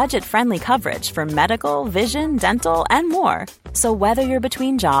flexible, budget-friendly coverage for medical, vision, dental, and more. So whether you're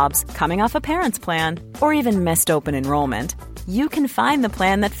between jobs, coming off a parent's plan, or even missed open enrollment, you can find the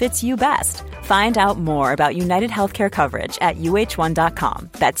plan that fits you best. Find out more about United Healthcare coverage at uh1.com.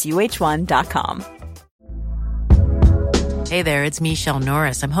 That's uh1.com. Hey there, it's Michelle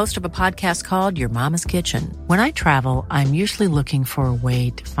Norris. I'm host of a podcast called Your Mama's Kitchen. When I travel, I'm usually looking for a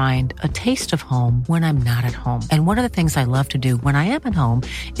way to find a taste of home when I'm not at home. And one of the things I love to do when I am at home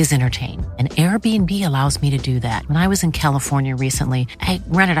is entertain. And Airbnb allows me to do that. When I was in California recently, I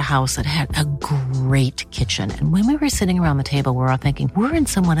rented a house that had a great kitchen. And when we were sitting around the table, we were all thinking, we're in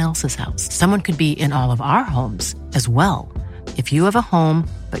someone else's house. Someone could be in all of our homes as well. If you have a home,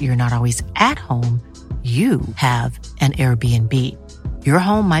 but you're not always at home, you have an Airbnb. Your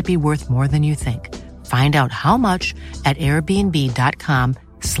home might be worth more than you think. Find out how much at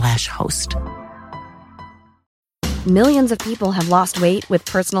airbnb.com/host. Millions of people have lost weight with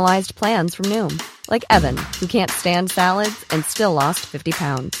personalized plans from Noom. Like Evan, who can't stand salads and still lost 50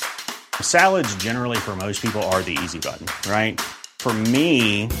 pounds. Salads generally for most people are the easy button, right? For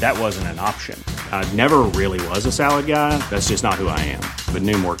me, that wasn't an option. I never really was a salad guy. That's just not who I am. But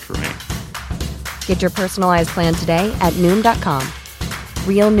Noom worked for me. Get your personalized plan today at Noom.com.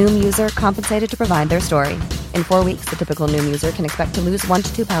 Real Noom user compensated to provide their story. In 4 weeks, the typical Noom user can expect to lose 1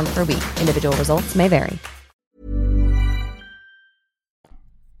 to 2 pounds per week. Individual results may vary.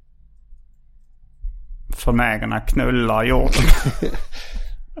 Förmägarna knullar jorden.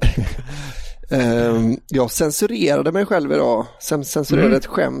 Jag censurerade mig själv idag. Censurerade ett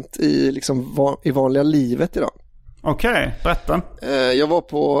skämt i vanliga livet idag. Okej, berätta. Jag var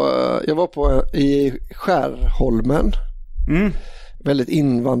på i Skärholmen. Väldigt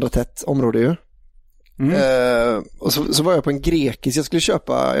invandrartätt område ju. Och så var jag på en grekisk. Jag skulle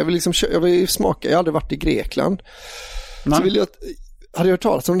köpa, jag vill smaka, jag har aldrig varit i Grekland. Så hade jag hört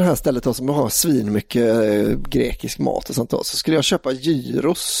talas om det här stället då, som har svin mycket grekisk mat och sånt då, så skulle jag köpa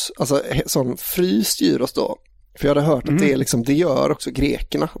gyros, alltså sån fryst gyros då. För jag hade hört att det är liksom, det gör också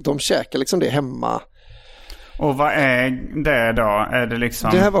grekerna. De käkar liksom det hemma. Och vad är det då? Är det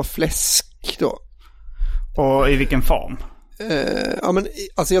liksom... Det här var fläsk då. Och i vilken form? Ja, men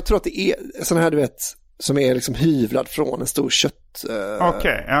alltså jag tror att det är sån här, du vet, som är liksom hyvlad från en stor kött.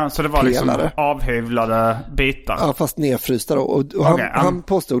 Okej, ja, så det var liksom avhyvlade bitar. Ja, fast nedfrysta då. Och han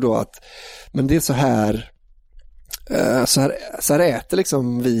påstod då att, men det är så här äter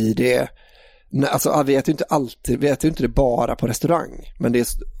liksom vi det. Alltså vi äter ju inte alltid, vi äter ju inte det bara på restaurang, men det är,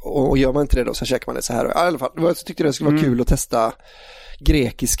 och gör man inte det då så käkar man det så här. I alla fall, jag tyckte det skulle vara kul att testa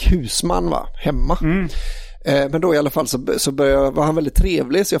grekisk husman hemma. Men då i alla fall så var han väldigt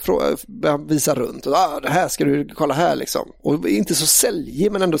trevlig, så jag började visa runt och det här ska du kolla här liksom. Och inte så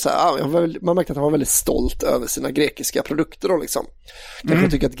säljig, men ändå så här, man märkte att han var väldigt stolt över sina grekiska produkter då liksom. Kanske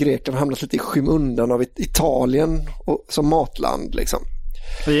tycker att Grekland hamnat lite i skymundan av Italien och, som matland liksom.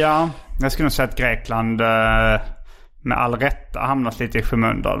 Ja, jag skulle nog säga att Grekland med all rätta hamnat lite i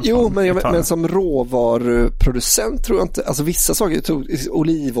skymundan. Jo, men som råvaruproducent tror jag inte, alltså vissa saker,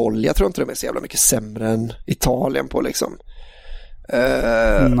 olivolja tror jag inte det är så jävla mycket sämre än Italien på liksom.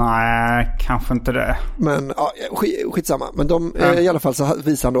 Nej, kanske inte det. Men ja, skitsamma. Men i alla fall så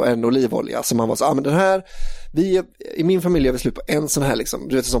visar han då en olivolja som han var så, men den här, i min familj har vi slut på en sån här liksom,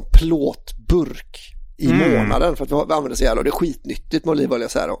 du vet, en sån plåtburk i månaden för att vi använder så jävla, och det är skitnyttigt med olivolja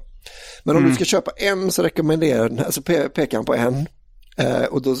så här då. Men om du ska köpa en så rekommenderar den, alltså pekar han på en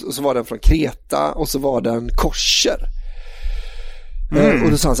och så var den från Kreta och så var den kosher.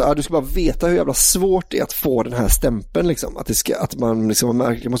 Och då sa han så här, du ska bara veta hur jävla svårt det är att få den här stämpeln liksom, att man liksom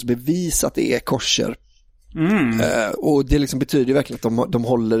måste bevisa att det är kosher. Och det liksom betyder ju verkligen att de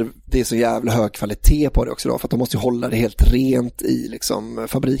håller, det är så jävla hög kvalitet på det också då, för att de måste ju hålla det helt rent i liksom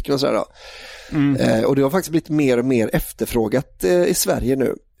fabriken och sådär då. Och det har faktiskt blivit mer och mer efterfrågat i Sverige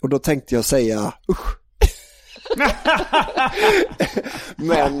nu. Och då tänkte jag säga usch.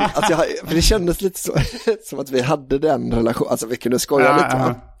 Men alltså för det kändes lite så som att vi hade den relationen, alltså vi kunde skoja lite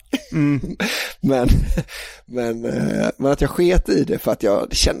va? Men att jag sket i det för att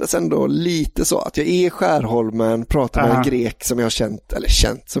det kändes ändå lite så att jag är i Skärholmen, pratar med en grek som jag har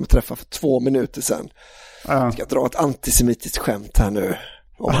känt som jag träffade för 2 minuter sedan. Jag ska dra ett antisemitiskt skämt här nu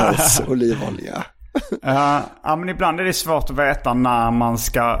om hans olivolja. Ja, men ibland är det svårt att veta när man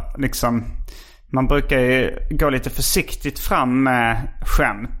ska liksom, man brukar ju gå lite försiktigt fram med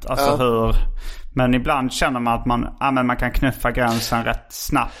skämt, alltså men ibland känner man att man kan knuffa gränsen rätt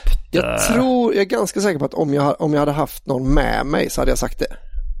snabbt. Jag är ganska säker på att om jag hade haft någon med mig så hade jag sagt det.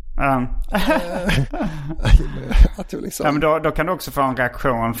 Liksom. Ja, men då kan du också få en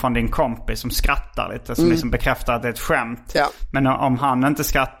reaktion från din kompis som skrattar lite, som liksom bekräftar att det är ett skämt. Men om han inte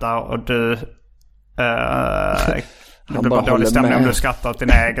skrattar och du det blir bara dålig stämning om du skrattar åt din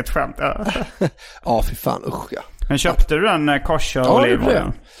eget skämt. Ja, fy fan, usch ja. Men köpte du den kosher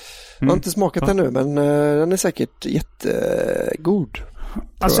olivoljan? Jag har inte smakat den nu, men den är säkert jättegod.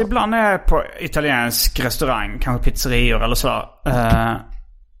 Alltså ibland är jag på italiensk restaurang, kanske pizzerior eller så.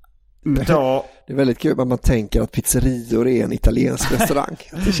 Det är väldigt kul att man tänker att pizzerior är en italiensk restaurang.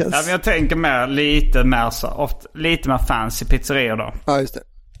 Det känns... men jag tänker lite mer fancy pizzerior då. Ja, just det.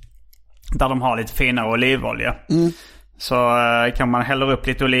 Där de har lite finare olivolja. Så kan man hälla upp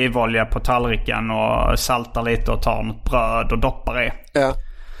lite olivolja på tallriken och salta lite och ta något bröd och doppar i. Ja.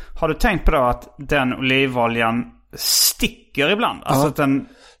 Har du tänkt på då att den olivoljan sticker ibland? Alltså att den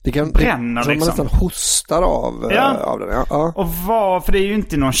bränner liksom. Man nästan hostar av den. Ja. Och för det är ju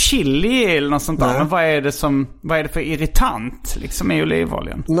inte någon chili eller något sånt där. Men vad är det för irritant liksom i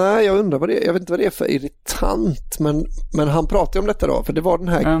olivoljan? Nej, jag undrar jag vet inte vad det är för irritant. Men han pratar ju om detta då. För det var den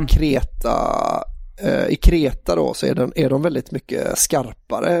här Kreta. I Kreta då så är de väldigt mycket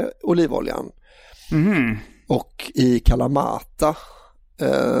skarpare olivoljan. Och i Kalamata,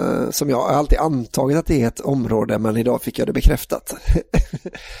 som jag har alltid antagit att det är ett område, men idag fick jag det bekräftat.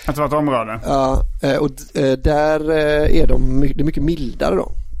 Att det var ett område? Ja, och där är det är mycket mildare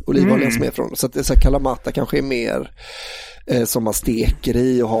då, olivoljan som är från. Så att Kalamata kanske är mer som man steker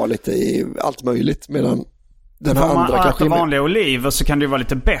i och har lite i allt möjligt, medan den här andra kanske äter vanliga oliver så kan det ju vara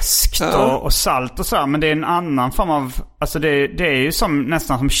lite beskt och salt och så, men det är en annan form av, alltså det är ju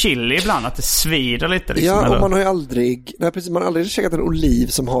nästan som chili ibland, att det svider lite liksom, och man har ju aldrig käkat en oliv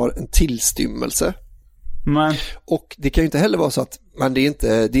som har en tillstymmelse. Men... Och det kan ju inte heller vara så att men det är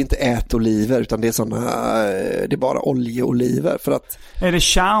inte ätoliver utan det är det är bara oljeoliver för att... Är det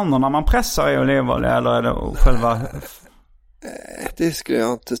kärnorna man pressar i olivolja eller är det själva... Det skulle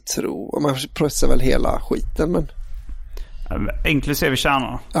jag inte tro. Man pressar väl hela skiten men... Inklusive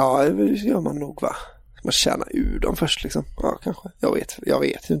kärnorna? Ja, det gör man nog va. Man kärnar ur dem först liksom. Ja, kanske. Jag vet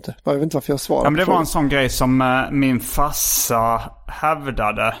inte. Jag vet inte varför jag svarar. Ja, men det var en sån grej som min farsa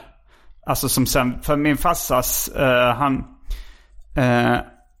hävdade. Alltså som sen, för min farsas,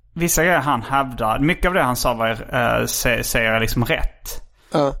 vissa grejer han hävdade, mycket av det han sa var, säger liksom rätt.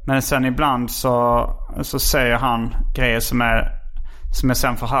 Men sen ibland så säger han grejer som jag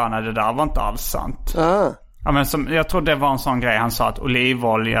sen får höra när det där var inte alls sant. Ja, men jag tror det var en sån grej han sa att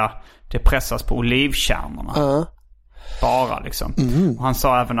olivolja, det pressas på olivkärnorna. Bara liksom. Och han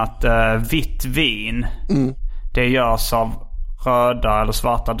sa även att vitt vin, det görs av röda eller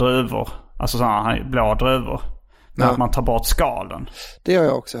svarta druvor. Alltså sådana blå druvor. Men att man tar bort skalen. Det har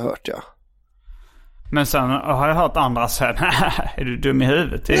jag också hört, ja. Men sen har jag hört andra säga, är du dum i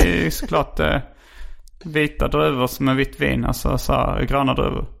huvudet? Det är ju såklart vita druvor som är vitt vin. Alltså så gröna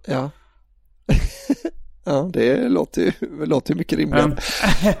druvor. Ja. Ja, det låter mycket rimligt.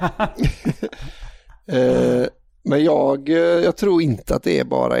 Men jag tror inte att det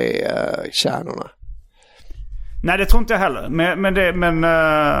bara är kärnorna. Nej, det tror inte jag heller. Men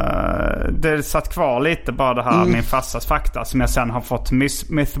det satt kvar lite bara det här min farsas fakta som jag sen har fått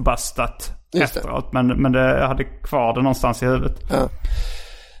mythbustat efteråt. Men jag hade kvar det någonstans i huvudet. Ja.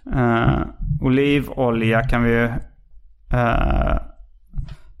 Olivolja kan vi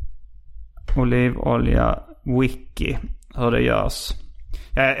olivolja wiki hur det görs.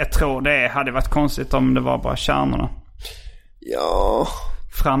 Jag tror det hade varit konstigt om det var bara kärnorna. Ja.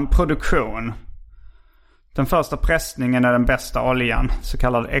 Produktion. Den första pressningen är den bästa oljan, så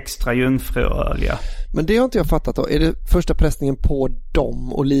kallad extra jungfruolja. Men det har inte jag fattat då. Är det första pressningen på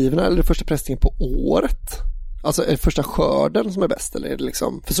de oliverna eller är det första pressningen på året? Alltså är det första skörden som är bäst eller är det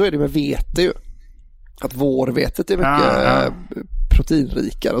liksom... För så är det med vete ju. Att vårvetet är mycket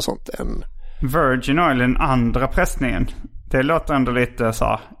proteinrikare och sånt än... Virgin oil är den andra pressningen. Det låter ändå lite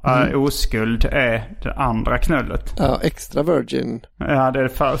så. Oskuld är det andra knullet. Ja, extra virgin. Ja, det är det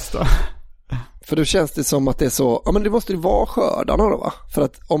första. För då känns det som att det är så... Ja, men det måste ju vara skördarna då va? För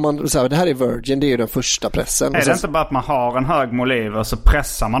att om man säger det här är virgin, det är ju den första pressen. Är det inte bara att man har en hög med oliver så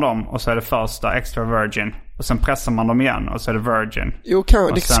pressar man dem och så är det första extra virgin. Och sen pressar man dem igen och så är det virgin. Jo,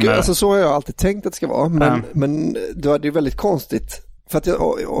 alltså så har jag alltid tänkt att det ska vara. Men då är det ju väldigt konstigt. För att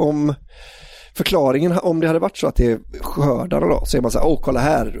om förklaringen, om det hade varit så att det är skördarna då, så är man så här, kolla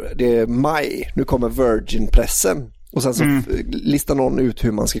här, det är maj, nu kommer virgin-pressen. Och sen så listar någon ut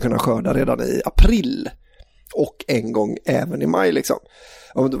hur man ska kunna skörda redan i april. Och en gång även i maj liksom.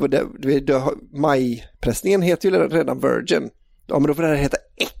 Majpressningen heter ju redan virgin. Ja, men då får det här heta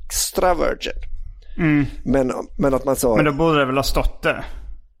extra virgin. Men att man sa... Men då borde det väl ha stått det?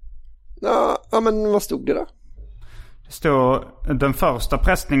 Ja, men vad stod det då? Det står den första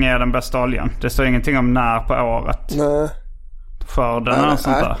pressningen är den bästa oljan. Det står ingenting om när på året. Nej. Skörden eller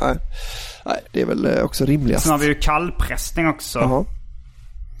sånt där. Nej, det är väl också rimligast. Sen har vi ju kallpressning också.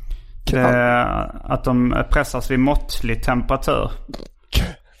 Att de pressas vid måttlig temperatur.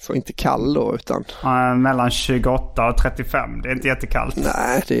 Så inte kall då utan... mellan 28 och 35. Det är inte jättekallt.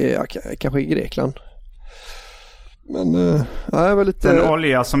 Nej, det är kanske i Grekland. Men det är väl lite... Den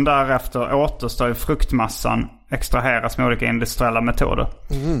olja som därefter återstår i fruktmassan extraheras med olika industriella metoder.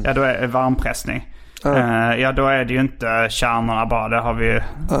 Ja, då är det varmpressning. Ja, då är det ju inte kärnorna bara. Det har vi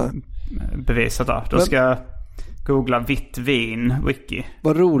bevisat där. Då ska jag googla vitt vin wiki.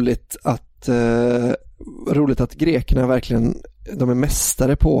 Vad roligt att grekerna verkligen, de är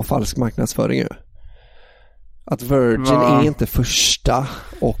mästare på falsk marknadsföring ju. Att virgin är inte första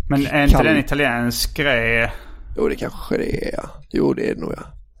och... Men är inte den italiensk grej? Jo, det kanske det är, ja. Jo, det är det nog, ja.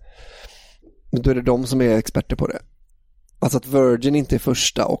 Men då är det de som är experter på det. Alltså att virgin inte är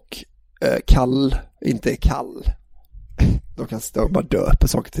första och kall inte är kall. De kan bara döpa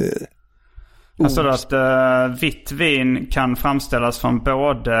saker till... Alltså att vitt vin kan framställas från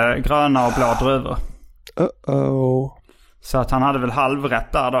både gröna och blå druvor. Så att han hade väl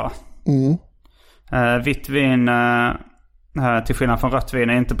halvrätt där då. Vitt vin, till skillnad från rött vin,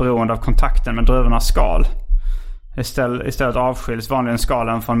 är inte beroende av kontakten med druvornas skal. Istället avskiljs vanligen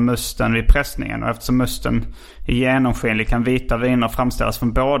skalen från musten vid pressningen. Och eftersom musten är genomskinlig kan vita viner framställas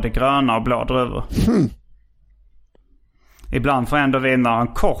från både gröna och blå druvor. Ibland får ändå viner ha en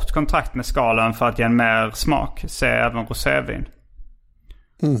kort kontakt med skalen för att ge en mer smak. Se även rosévin.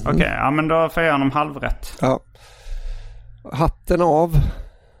 Okej, ja men då får jag honom halvrätt. Ja. Hatten av.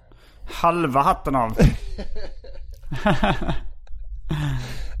 halva hatten av.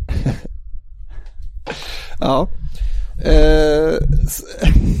 Ja.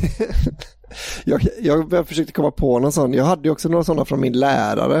 Jag försökte komma på någon sån. Jag hade ju också några sådana från min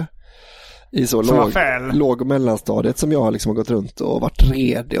lärare i så låg- och mellanstadiet som jag liksom har gått runt och varit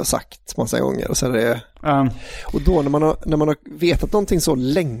redig och sagt massa gånger. Och, så är det, och då när man har vetat någonting så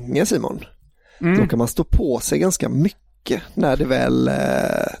länge, Simon, då kan man stå på sig ganska mycket när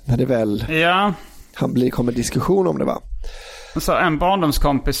det väl kommer diskussion om det, va? Så en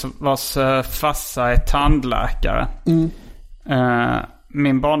barndomskompis vars farsa är tandläkare.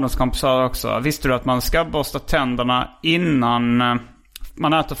 Min barndomskompis sa också, visste du att man ska borsta tänderna innan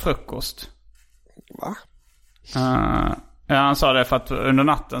man äter frukost? Va? Ja, han sa det för att under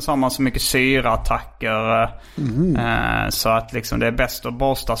natten så har man så mycket syraattacker så att liksom det är bäst att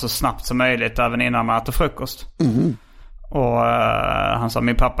borsta så snabbt som möjligt även innan man äter frukost. Och han sa,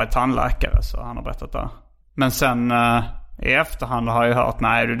 min pappa är tandläkare, så han har berättat det. Men sen i efterhand har jag hört,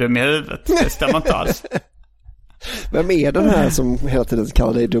 nej, du är dum i huvudet. Det stämmer inte alls. Vem är den här som hela tiden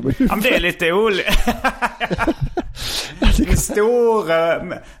kallar dig dum i huvudet? Ja, men det är lite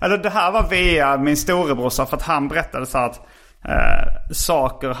eller det här var via min storebrorsa, för att han berättade så att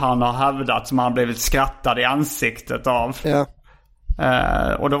saker han har hävdat som han blivit skrattad i ansiktet av. Ja.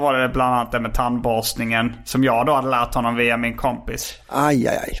 Och då var det bland annat det med tandborstningen som jag då hade lärt honom via min kompis. Aj.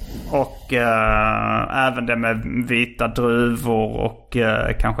 Och även det med vita druvor och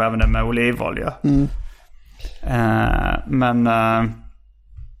kanske även det med olivolja. Men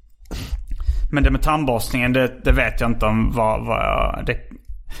det med tandborstningen, det vet jag inte om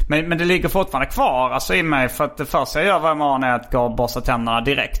men det ligger fortfarande kvar alltså i mig, för att det första jag gör varje morgon är att gå och borsta tänderna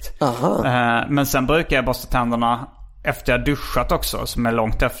direkt. Men sen brukar jag borsta tänderna efter jag duschat också, som är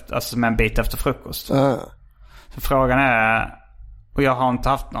långt efter, alltså som är en bit efter frukost. Så frågan är, och jag har inte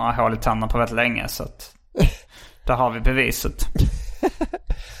haft några hål i tänderna på väldigt länge, så att där har vi beviset.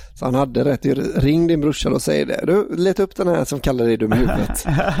 Så han hade rätt. Ring din brorsa och säg det. Du, leta upp den här som kallar dig dum i huvudet.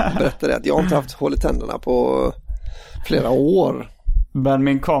 Berätta att jag har inte haft hål i tänderna på flera år. Men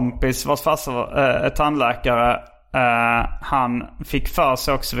min kompis vars farsa är tandläkare, han fick för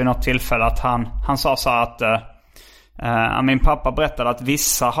sig också vid något tillfälle att han sa så att min pappa berättade att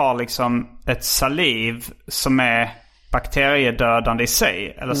vissa har liksom ett saliv som är bakteriedödande i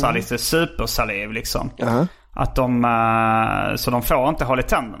sig, eller så lite supersaliv liksom. Att så de får inte hål i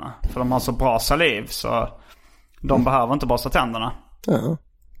tänderna, för de har så bra saliv, så de behöver inte borsta tänderna.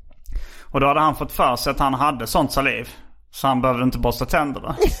 Och då hade han fått för sig att han hade sånt saliv, så han behövde inte borsta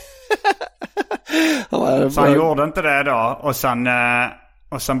tänderna. Så han gjorde inte det då.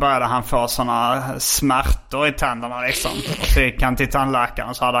 Och sen började han få såna smärtor i tänderna liksom. Och så gick han till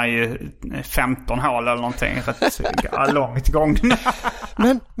tandläkaren, så hade han ju 15 hål eller någonting. Rätt långt gång.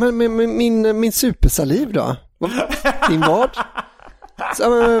 Men min supersaliv då? Din vad?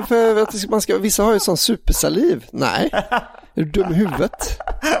 För att vissa har ju sån supersaliv. Nej, är du dum i huvudet?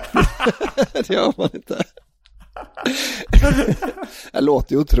 Det gör man inte. Det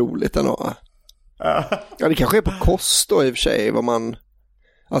låter ju otroligt ändå. Ja, det kanske är på kost då i och för sig, vad man...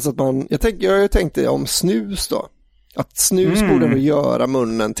 Alltså att man... Jag tänkte om snus då. Att snus borde nog göra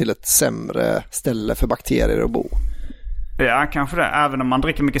munnen till ett sämre ställe för bakterier att bo. Ja, kanske det. Även om man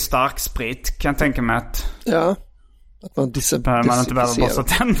dricker mycket stark sprit kan jag tänka mig att... Ja, att man man inte behöver borsta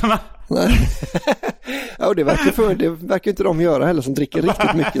tänderna. Nej. Ja, det verkar inte de göra heller som dricker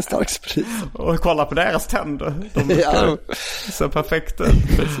riktigt mycket stark sprit. Och kolla på deras tänder. De är så perfekta.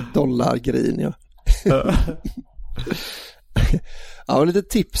 Dollargrin, ja. Ja, lite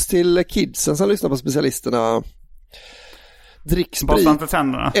tips till kidsen som lyssnar på specialisterna. Drick sprit borsta inte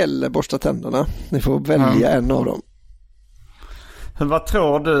tänderna. Eller borsta tänderna. Ni får välja en av dem. Vad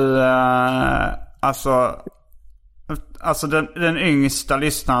tror du, alltså den yngsta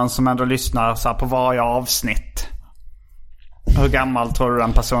lyssnaren som ändå lyssnar så här på varje avsnitt. Hur gammal tror du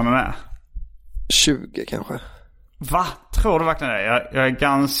den personen är? 20 kanske. Va? Tror du verkligen det? Jag är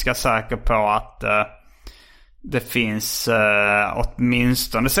ganska säker på att det finns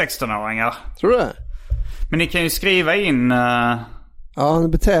åtminstone 16-åringar. Tror du det? Men ni kan ju skriva in... Ja, det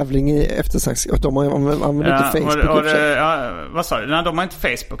blir tävling i eftersnack. De använder inte Facebook. Vad sa du? Nej, de har inte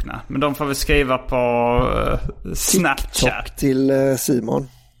Facebook, nej. Men de får väl skriva på Snapchat. TikTok till Simon.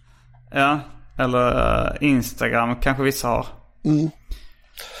 Ja, eller Instagram kanske vissa har.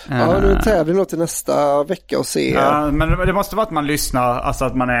 Ja, det är en tävling då till nästa vecka och se. Ja, men det måste vara att man lyssnar, alltså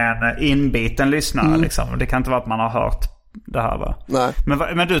att man är en inbiten lyssnare liksom. Det kan inte vara att man har hört det här, va? Nej.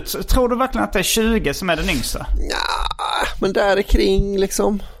 Men du, tror du verkligen att det är 20 som är den yngsta? Ja, men där är kring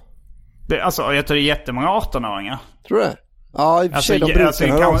liksom. Alltså, jag tror det är jättemånga 18-åringar. Tror du det? Ja, i och för sig,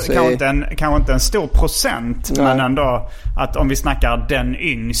 kanske inte en stor procent. Nej. Men ändå att om vi snackar den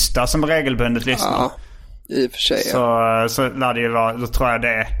yngsta som regelbundet lyssnar. Ja, i och för sig. Så lär det ju vara, då tror jag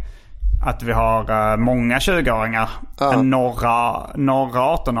det att vi har många 20-åringar.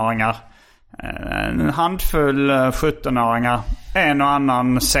 Några 18-åringar. En handfull 17-åringar. En och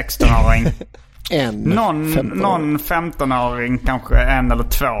annan 16-åring. Någon 15-åring, kanske en eller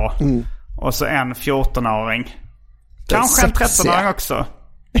två. Och så en 14-åring. Kanske en 13-åring också.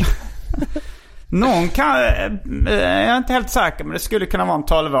 Någon kan... Jag är inte helt säker, men det skulle kunna vara en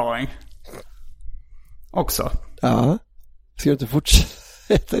 12-åring. Också. Ja. Ska du inte fortsätta?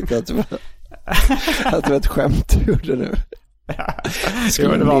 Jag tänkte att det var ett skämt du gjorde nu.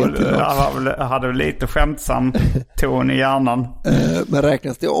 Jag hade lite skämtsam ton i hjärnan. Men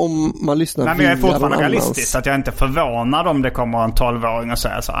räknas det om man lyssnar? Nej, men jag är fortfarande realistisk, att jag inte är förvånad om det kommer en 12-åring och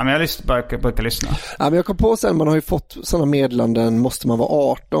säger så. Men jag brukar lyssna. Ja, men jag kom på sen, man har ju fått sådana meddelanden, måste man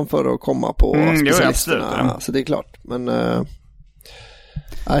vara 18 för att komma på specialisterna. Så det är klart. Men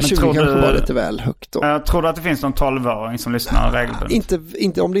 20 kanske var lite väl högt då. Jag tror att det finns någon 12-åring som lyssnar regelbundet.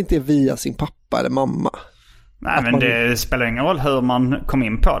 Inte om det inte är via sin pappa eller mamma. Nej, men det spelar ingen roll hur man kom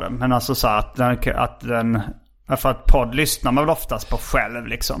in på det. Men alltså så att den för att podd lyssnar man väl oftast på själv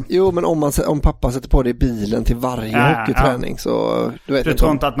liksom. Jo, men om pappa sätter på det i bilen till varje hockeyträning så... Du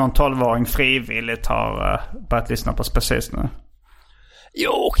tror inte att någon 12-åring frivilligt har börjat lyssna på speciellt nu?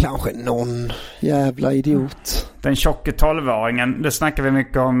 Jo, kanske någon jävla idiot. Den tjocke 12-åringen, det snackar vi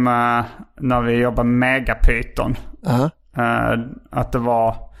mycket om när vi jobbar med Megapython. Att det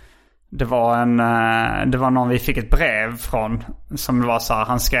var någon vi fick ett brev från som var så här,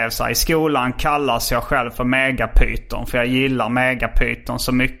 han skrev så här: i skolan kallas jag själv för Megapython för jag gillar Megapython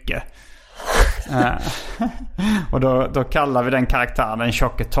så mycket. Och då kallar vi den karaktären den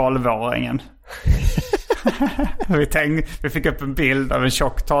tjocke 12-åringen. Vi fick upp en bild av en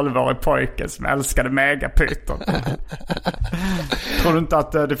tjock 12-årig pojke som älskade Megapython. Tror du inte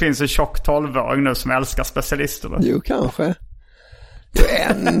att det finns en tjock 12-åring nu som älskar specialisterna? Jo, kanske.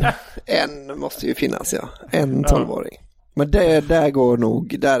 En måste ju finnas, ja. En 12-åring. Men där går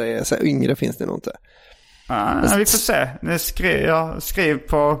nog, där är så här, yngre finns det nog inte. Vi får se. Skriv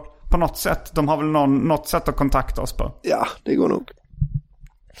på något sätt. De har väl något sätt att kontakta oss på. Ja, det går nog.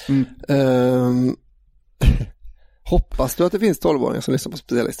 Hoppas du att det finns 12-åringar som lyssnar på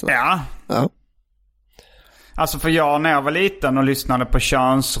specialisterna? Ja. Alltså för när jag var liten och lyssnade på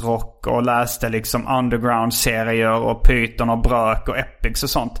könsrock och läste liksom underground-serier och Python och Brök och Epics och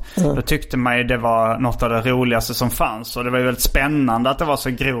sånt. Då tyckte man ju det var något av det roligaste som fanns. Och det var ju väldigt spännande att det var så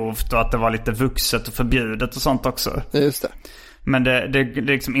grovt och att det var lite vuxet och förbjudet och sånt också. Just det. Men det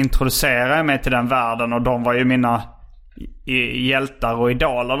liksom introducerade mig till den världen och de var ju mina hjältar och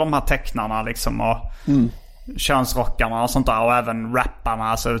idoler, de här tecknarna liksom och... könsrockarna och sånt där, och även rapparna,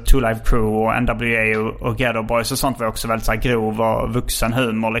 alltså Two Live Crew och NWA och Ghetto Boys och sånt var också väldigt så här grov och vuxen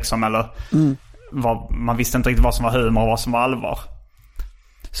humor liksom, eller man visste inte riktigt vad som var humor och vad som var allvar.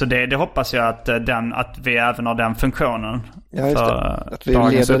 Så det hoppas jag att vi även har den funktionen. Ja, just det. Att vi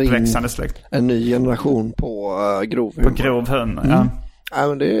leder in en ny generation på grov humor. På grov humor, ja. Ja,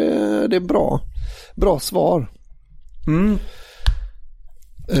 men det är bra svar.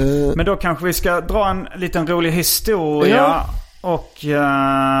 Men då kanske vi ska dra en liten rolig historia och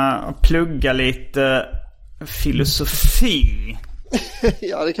plugga lite filosofi.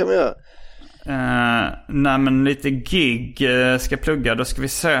 Ja, det kan vi göra. Nej, men lite gig ska plugga. Då ska vi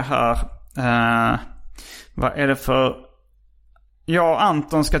se här. Vad är det för... Jag och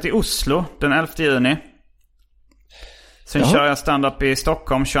Anton ska till Oslo den 11 juni. Sen kör jag stand-up i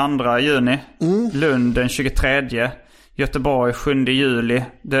Stockholm 22 juni. Lund den 23. Göteborg 7 juli.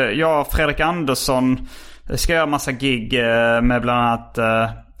 Jag och Fredrik Andersson ska göra massa gig med bland annat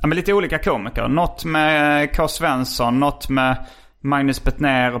med lite olika komiker. Något med K. Svensson, något med Magnus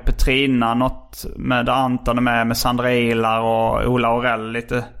Bettner och Petrina, något med Anton är med Sandra Ilar och Ola Orell,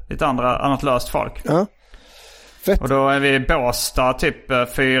 lite annat löst folk. Ja. Fett. Och då är vi i Båstad typ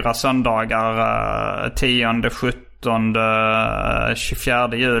 4 söndagar 10, 17,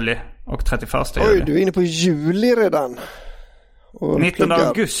 24 juli och 31 juli. Oj, du är inne på juli redan. 19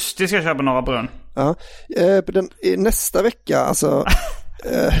 augusti ska jag köpa Norra Brunn. Ja. Nästa vecka, alltså...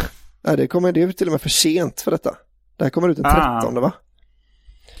 det kommer det till och med för sent för detta. Det här kommer ut den 13, va?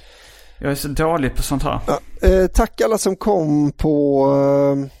 Jag är så dålig på sånt här. Ja. Tack alla som kom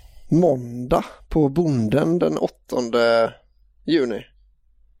på måndag på Bonden den 8 juni.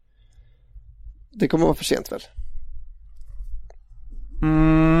 Det kommer vara för sent väl?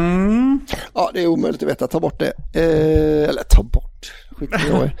 Ja, det är omöjligt att veta. Ta bort det. Eller ta bort.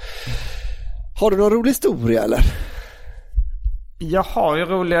 Har du någon rolig historia eller? Jag har ju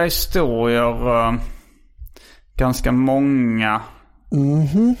roliga historier. Ganska många.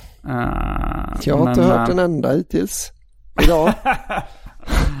 Mhm. Jag har inte hört en enda hittills idag.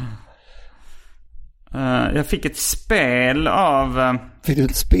 Jag fick ett spel av... Fick du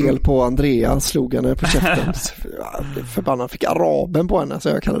ett spel på Andrea? Slog henne på käften. Förbannad, fick araben på henne, så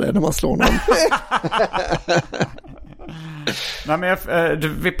jag kallar det när man slår någon. Nej, men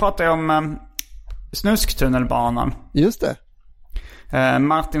vi pratade om Snusktunnelbanan. Just det.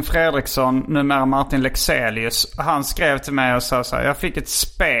 Martin Fredriksson, numera Martin Lexelius, han skrev till mig och sa så här: jag fick ett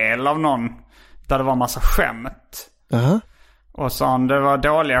spel av någon där det var massa skämt. Och sa han, det var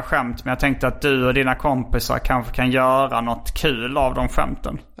dåliga skämt, men jag tänkte att du och dina kompisar kanske kan göra något kul av de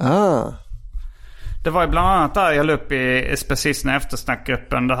skämten. Det var ju bland annat där jag la upp i precis när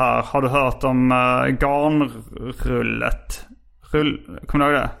eftersnackgruppen det här. Har du hört om garnrullet? Kommer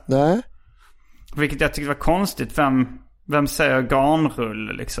du ihåg det? Nej. Vilket jag tyckte var konstigt. Vem säger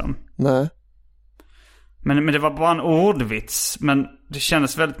garnrull liksom? Nej. Men det var bara en ordvits. Men det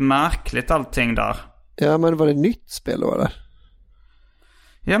kändes väldigt märkligt allting där. Ja, men var det nytt spel då eller?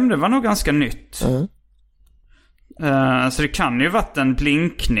 Ja, men det var nog ganska nytt. Så det kan ju varit en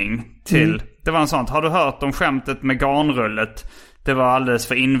blinkning till. Det var en sån. Har du hört om skämtet med garnrullet? Det var alldeles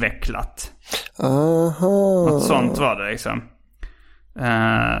för invecklat. Något sånt var det liksom.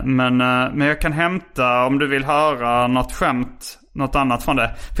 Men jag kan hämta om du vill höra något skämt, något annat från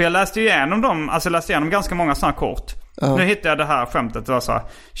det. För jag läste igenom dem, alltså jag läste igenom ganska många sådana kort. Nu hittade jag det här skämtet. Det var så här: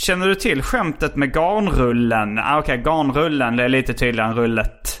 känner du till skämtet med garnrullen? Okej, garnrullen, det är lite tydligare än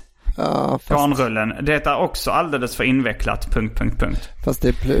rullet. Garnrullen, det är också alldeles för invecklat, ... Fast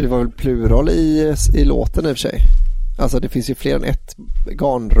det var väl plural i låten i och för sig. Alltså det finns ju fler än ett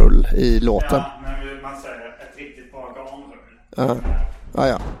garnrull i låten. Ja, men man säger ett riktigt bra garnrull.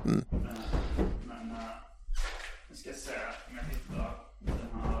 Ja. Men nu ska jag se om jag hittar den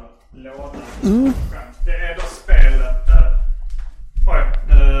här lådan. Det är då spelet...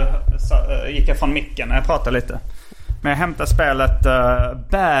 nu gick jag från micken när jag pratade lite. Men jag hämtar spelet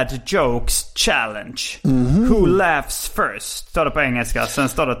Bad Jokes Challenge. Who laughs first? Står det på engelska. Sen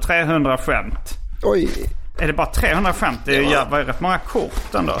står det 300 skämt. Oj. Är det bara 300 skämt? Det är ju rätt många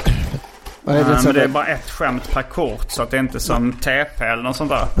kort ändå. Men det är bara ett skämt per kort. Så att det är inte som TP eller något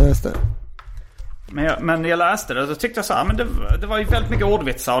sånt där. Just det. Men jag läste det och så tyckte jag så här, men det var ju väldigt mycket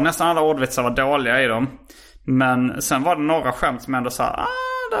ordvitsar. Och nästan alla ordvitsar var dåliga i dem. Men sen var det några skämt som ändå sa,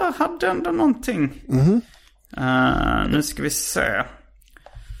 där hade ändå någonting. Nu ska vi se.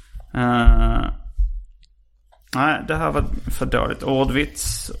 Nej, det här var för dåligt.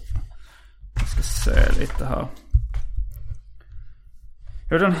 Ordvits. Jag ska se lite här.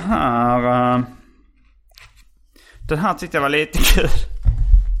 Jo, den här tyckte jag var lite kul.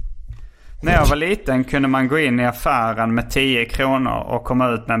 När jag var liten kunde man gå in i affären med 10 kronor och komma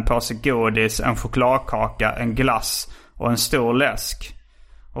ut med en påse godis, en chokladkaka, en glass och en stor läsk.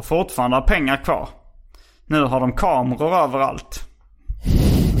 Och fortfarande har pengar kvar. Nu har de kameror överallt.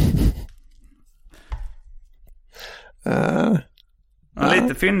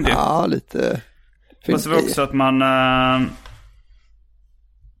 Lite fyndigt. Ja, lite fyndigt. Och så var också att man...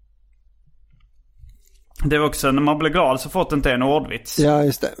 det var också när man blir glad så fort det inte är en ordvits. Ja,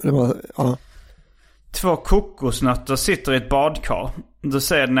 just det var, ja. 2 kokosnötter sitter i ett badkar. Då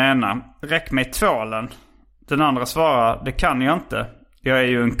säger den ena, räck mig tvålen. Den andra svarar, det kan jag inte. Jag är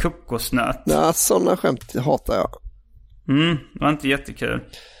ju en kokosnöt. Ja, sådana skämt hatar jag. Det var inte jättekul.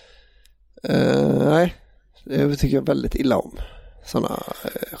 Nej, det tycker jag väldigt illa om. Sådana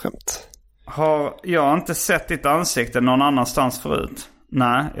skämt. Har jag inte sett ditt ansikte någon annanstans förut?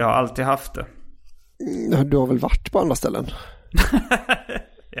 Nej, jag har alltid haft det. Du har väl varit på andra ställen?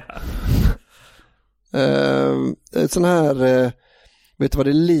 Ja. Sån här, vet du vad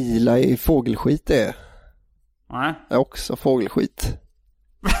det lila i fågelskit är? Nej. Det är också fågelskit.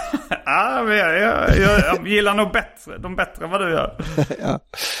 Ja, men jag gillar nog de bättre än vad du gör. Ja.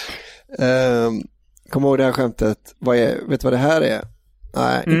 Kom ihåg det här skämtet. Vet du vad det här är?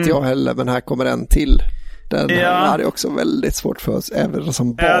 Nej, inte jag heller, men här kommer en till. Den här är också väldigt svårt för oss, även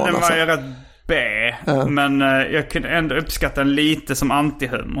som barn. Ja, den var ju rätt B. Men jag kunde ändå uppskatta den lite som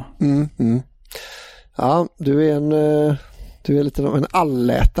antihumor. Ja, du är lite av en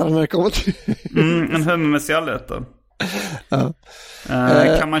allätare när det kommer till... en humormässig allätare. Ja.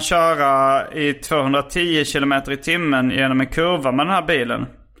 Kan man köra i 210 km i timmen genom en kurva med den här bilen?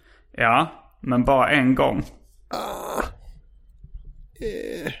 Ja, men bara en gång.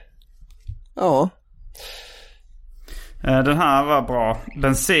 Ja. Den här var bra.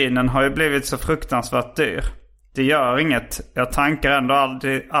 Bensinen har ju blivit så fruktansvärt dyr. Det gör inget. Jag tankar ändå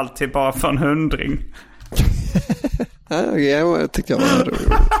alltid bara för en 100. Jag tyckte jag var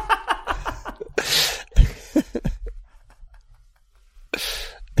rolig.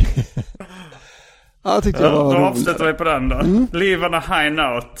 Jag tyckte jag var rolig. Då avslutar vi på den då. Live on a high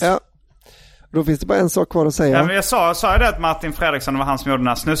note. Ja. Då finns det bara en sak kvar att säga. Ja, men jag sa det att Martin Fredriksson var han som gjorde den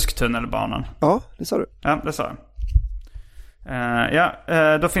här snusktunnelbanan. Ja, det sa du. Ja, det sa jag.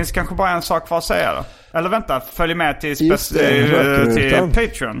 Då finns kanske bara en sak kvar att säga då. Eller vänta, följ med till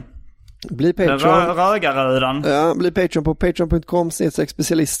Patreon. Bli Patreon. Rögarödan. Ja, bli Patreon på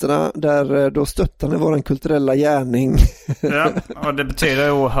patreon.com/specialisterna. Där då stöttar ni våran kulturella gärning. Ja, och det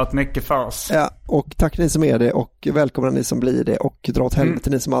betyder oerhört mycket för oss. Ja, och tack ni som är det och välkomna ni som blir det och dra åt helvete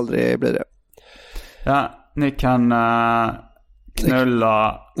ni som aldrig blir det. Ja, ni kan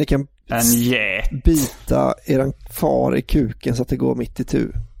knulla ni kan en get. Bita eran far i kuken så att det går mitt i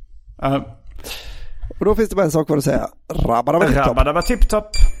tu. Och då finns det bara en sak kvar att säga. Rabba tipptopp.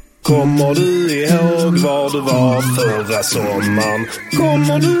 Kommer du ihåg var du var förra sommaren?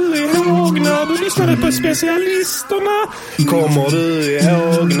 Kommer du ihåg när du lyssnade på specialisterna? Kommer du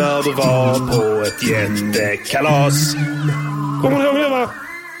ihåg när du var på ett jättekalas? Kommer du ihåg det, va?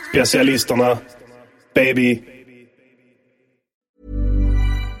 Specialisterna, baby.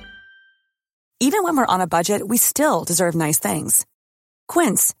 Even when we're on a budget, we still deserve nice things.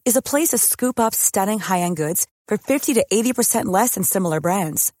 Quince is a place to scoop up stunning high-end goods for 50 to 80% less than similar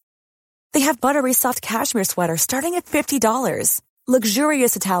brands. They have buttery soft cashmere sweaters starting at $50,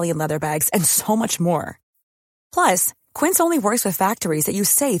 luxurious Italian leather bags, and so much more. Plus, Quince only works with factories that use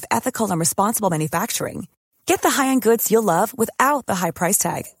safe, ethical, and responsible manufacturing. Get the high-end goods you'll love without the high price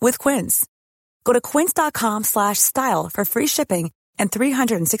tag with Quince. Go to quince.com/style for free shipping and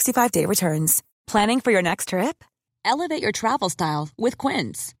 365-day returns. Planning for your next trip? Elevate your travel style with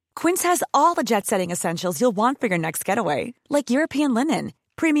Quince. Quince has all the jet-setting essentials you'll want for your next getaway, like European linen,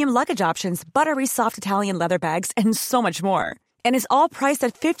 premium luggage options, buttery soft Italian leather bags, and so much more. And is all priced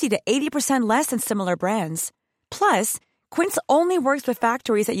at 50 to 80% less than similar brands. Plus, Quince only works with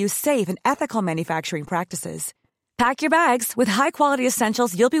factories that use safe and ethical manufacturing practices. Pack your bags with high-quality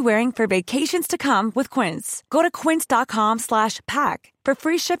essentials you'll be wearing for vacations to come with Quince. Go to quince.com/pack for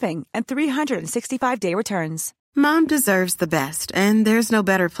free shipping and 365-day returns. Mom deserves the best, and there's no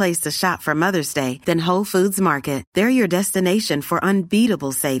better place to shop for Mother's Day than Whole Foods Market. They're your destination for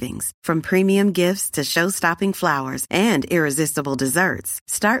unbeatable savings, from premium gifts to show-stopping flowers and irresistible desserts.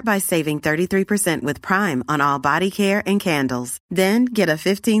 Start by saving 33% with Prime on all body care and candles. Then get a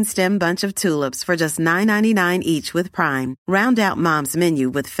 15-stem bunch of tulips for just $9.99 each with Prime. Round out Mom's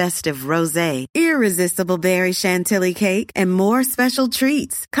menu with festive rosé, irresistible berry chantilly cake, and more special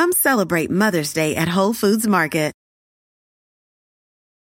treats. Come celebrate Mother's Day at Whole Foods Market.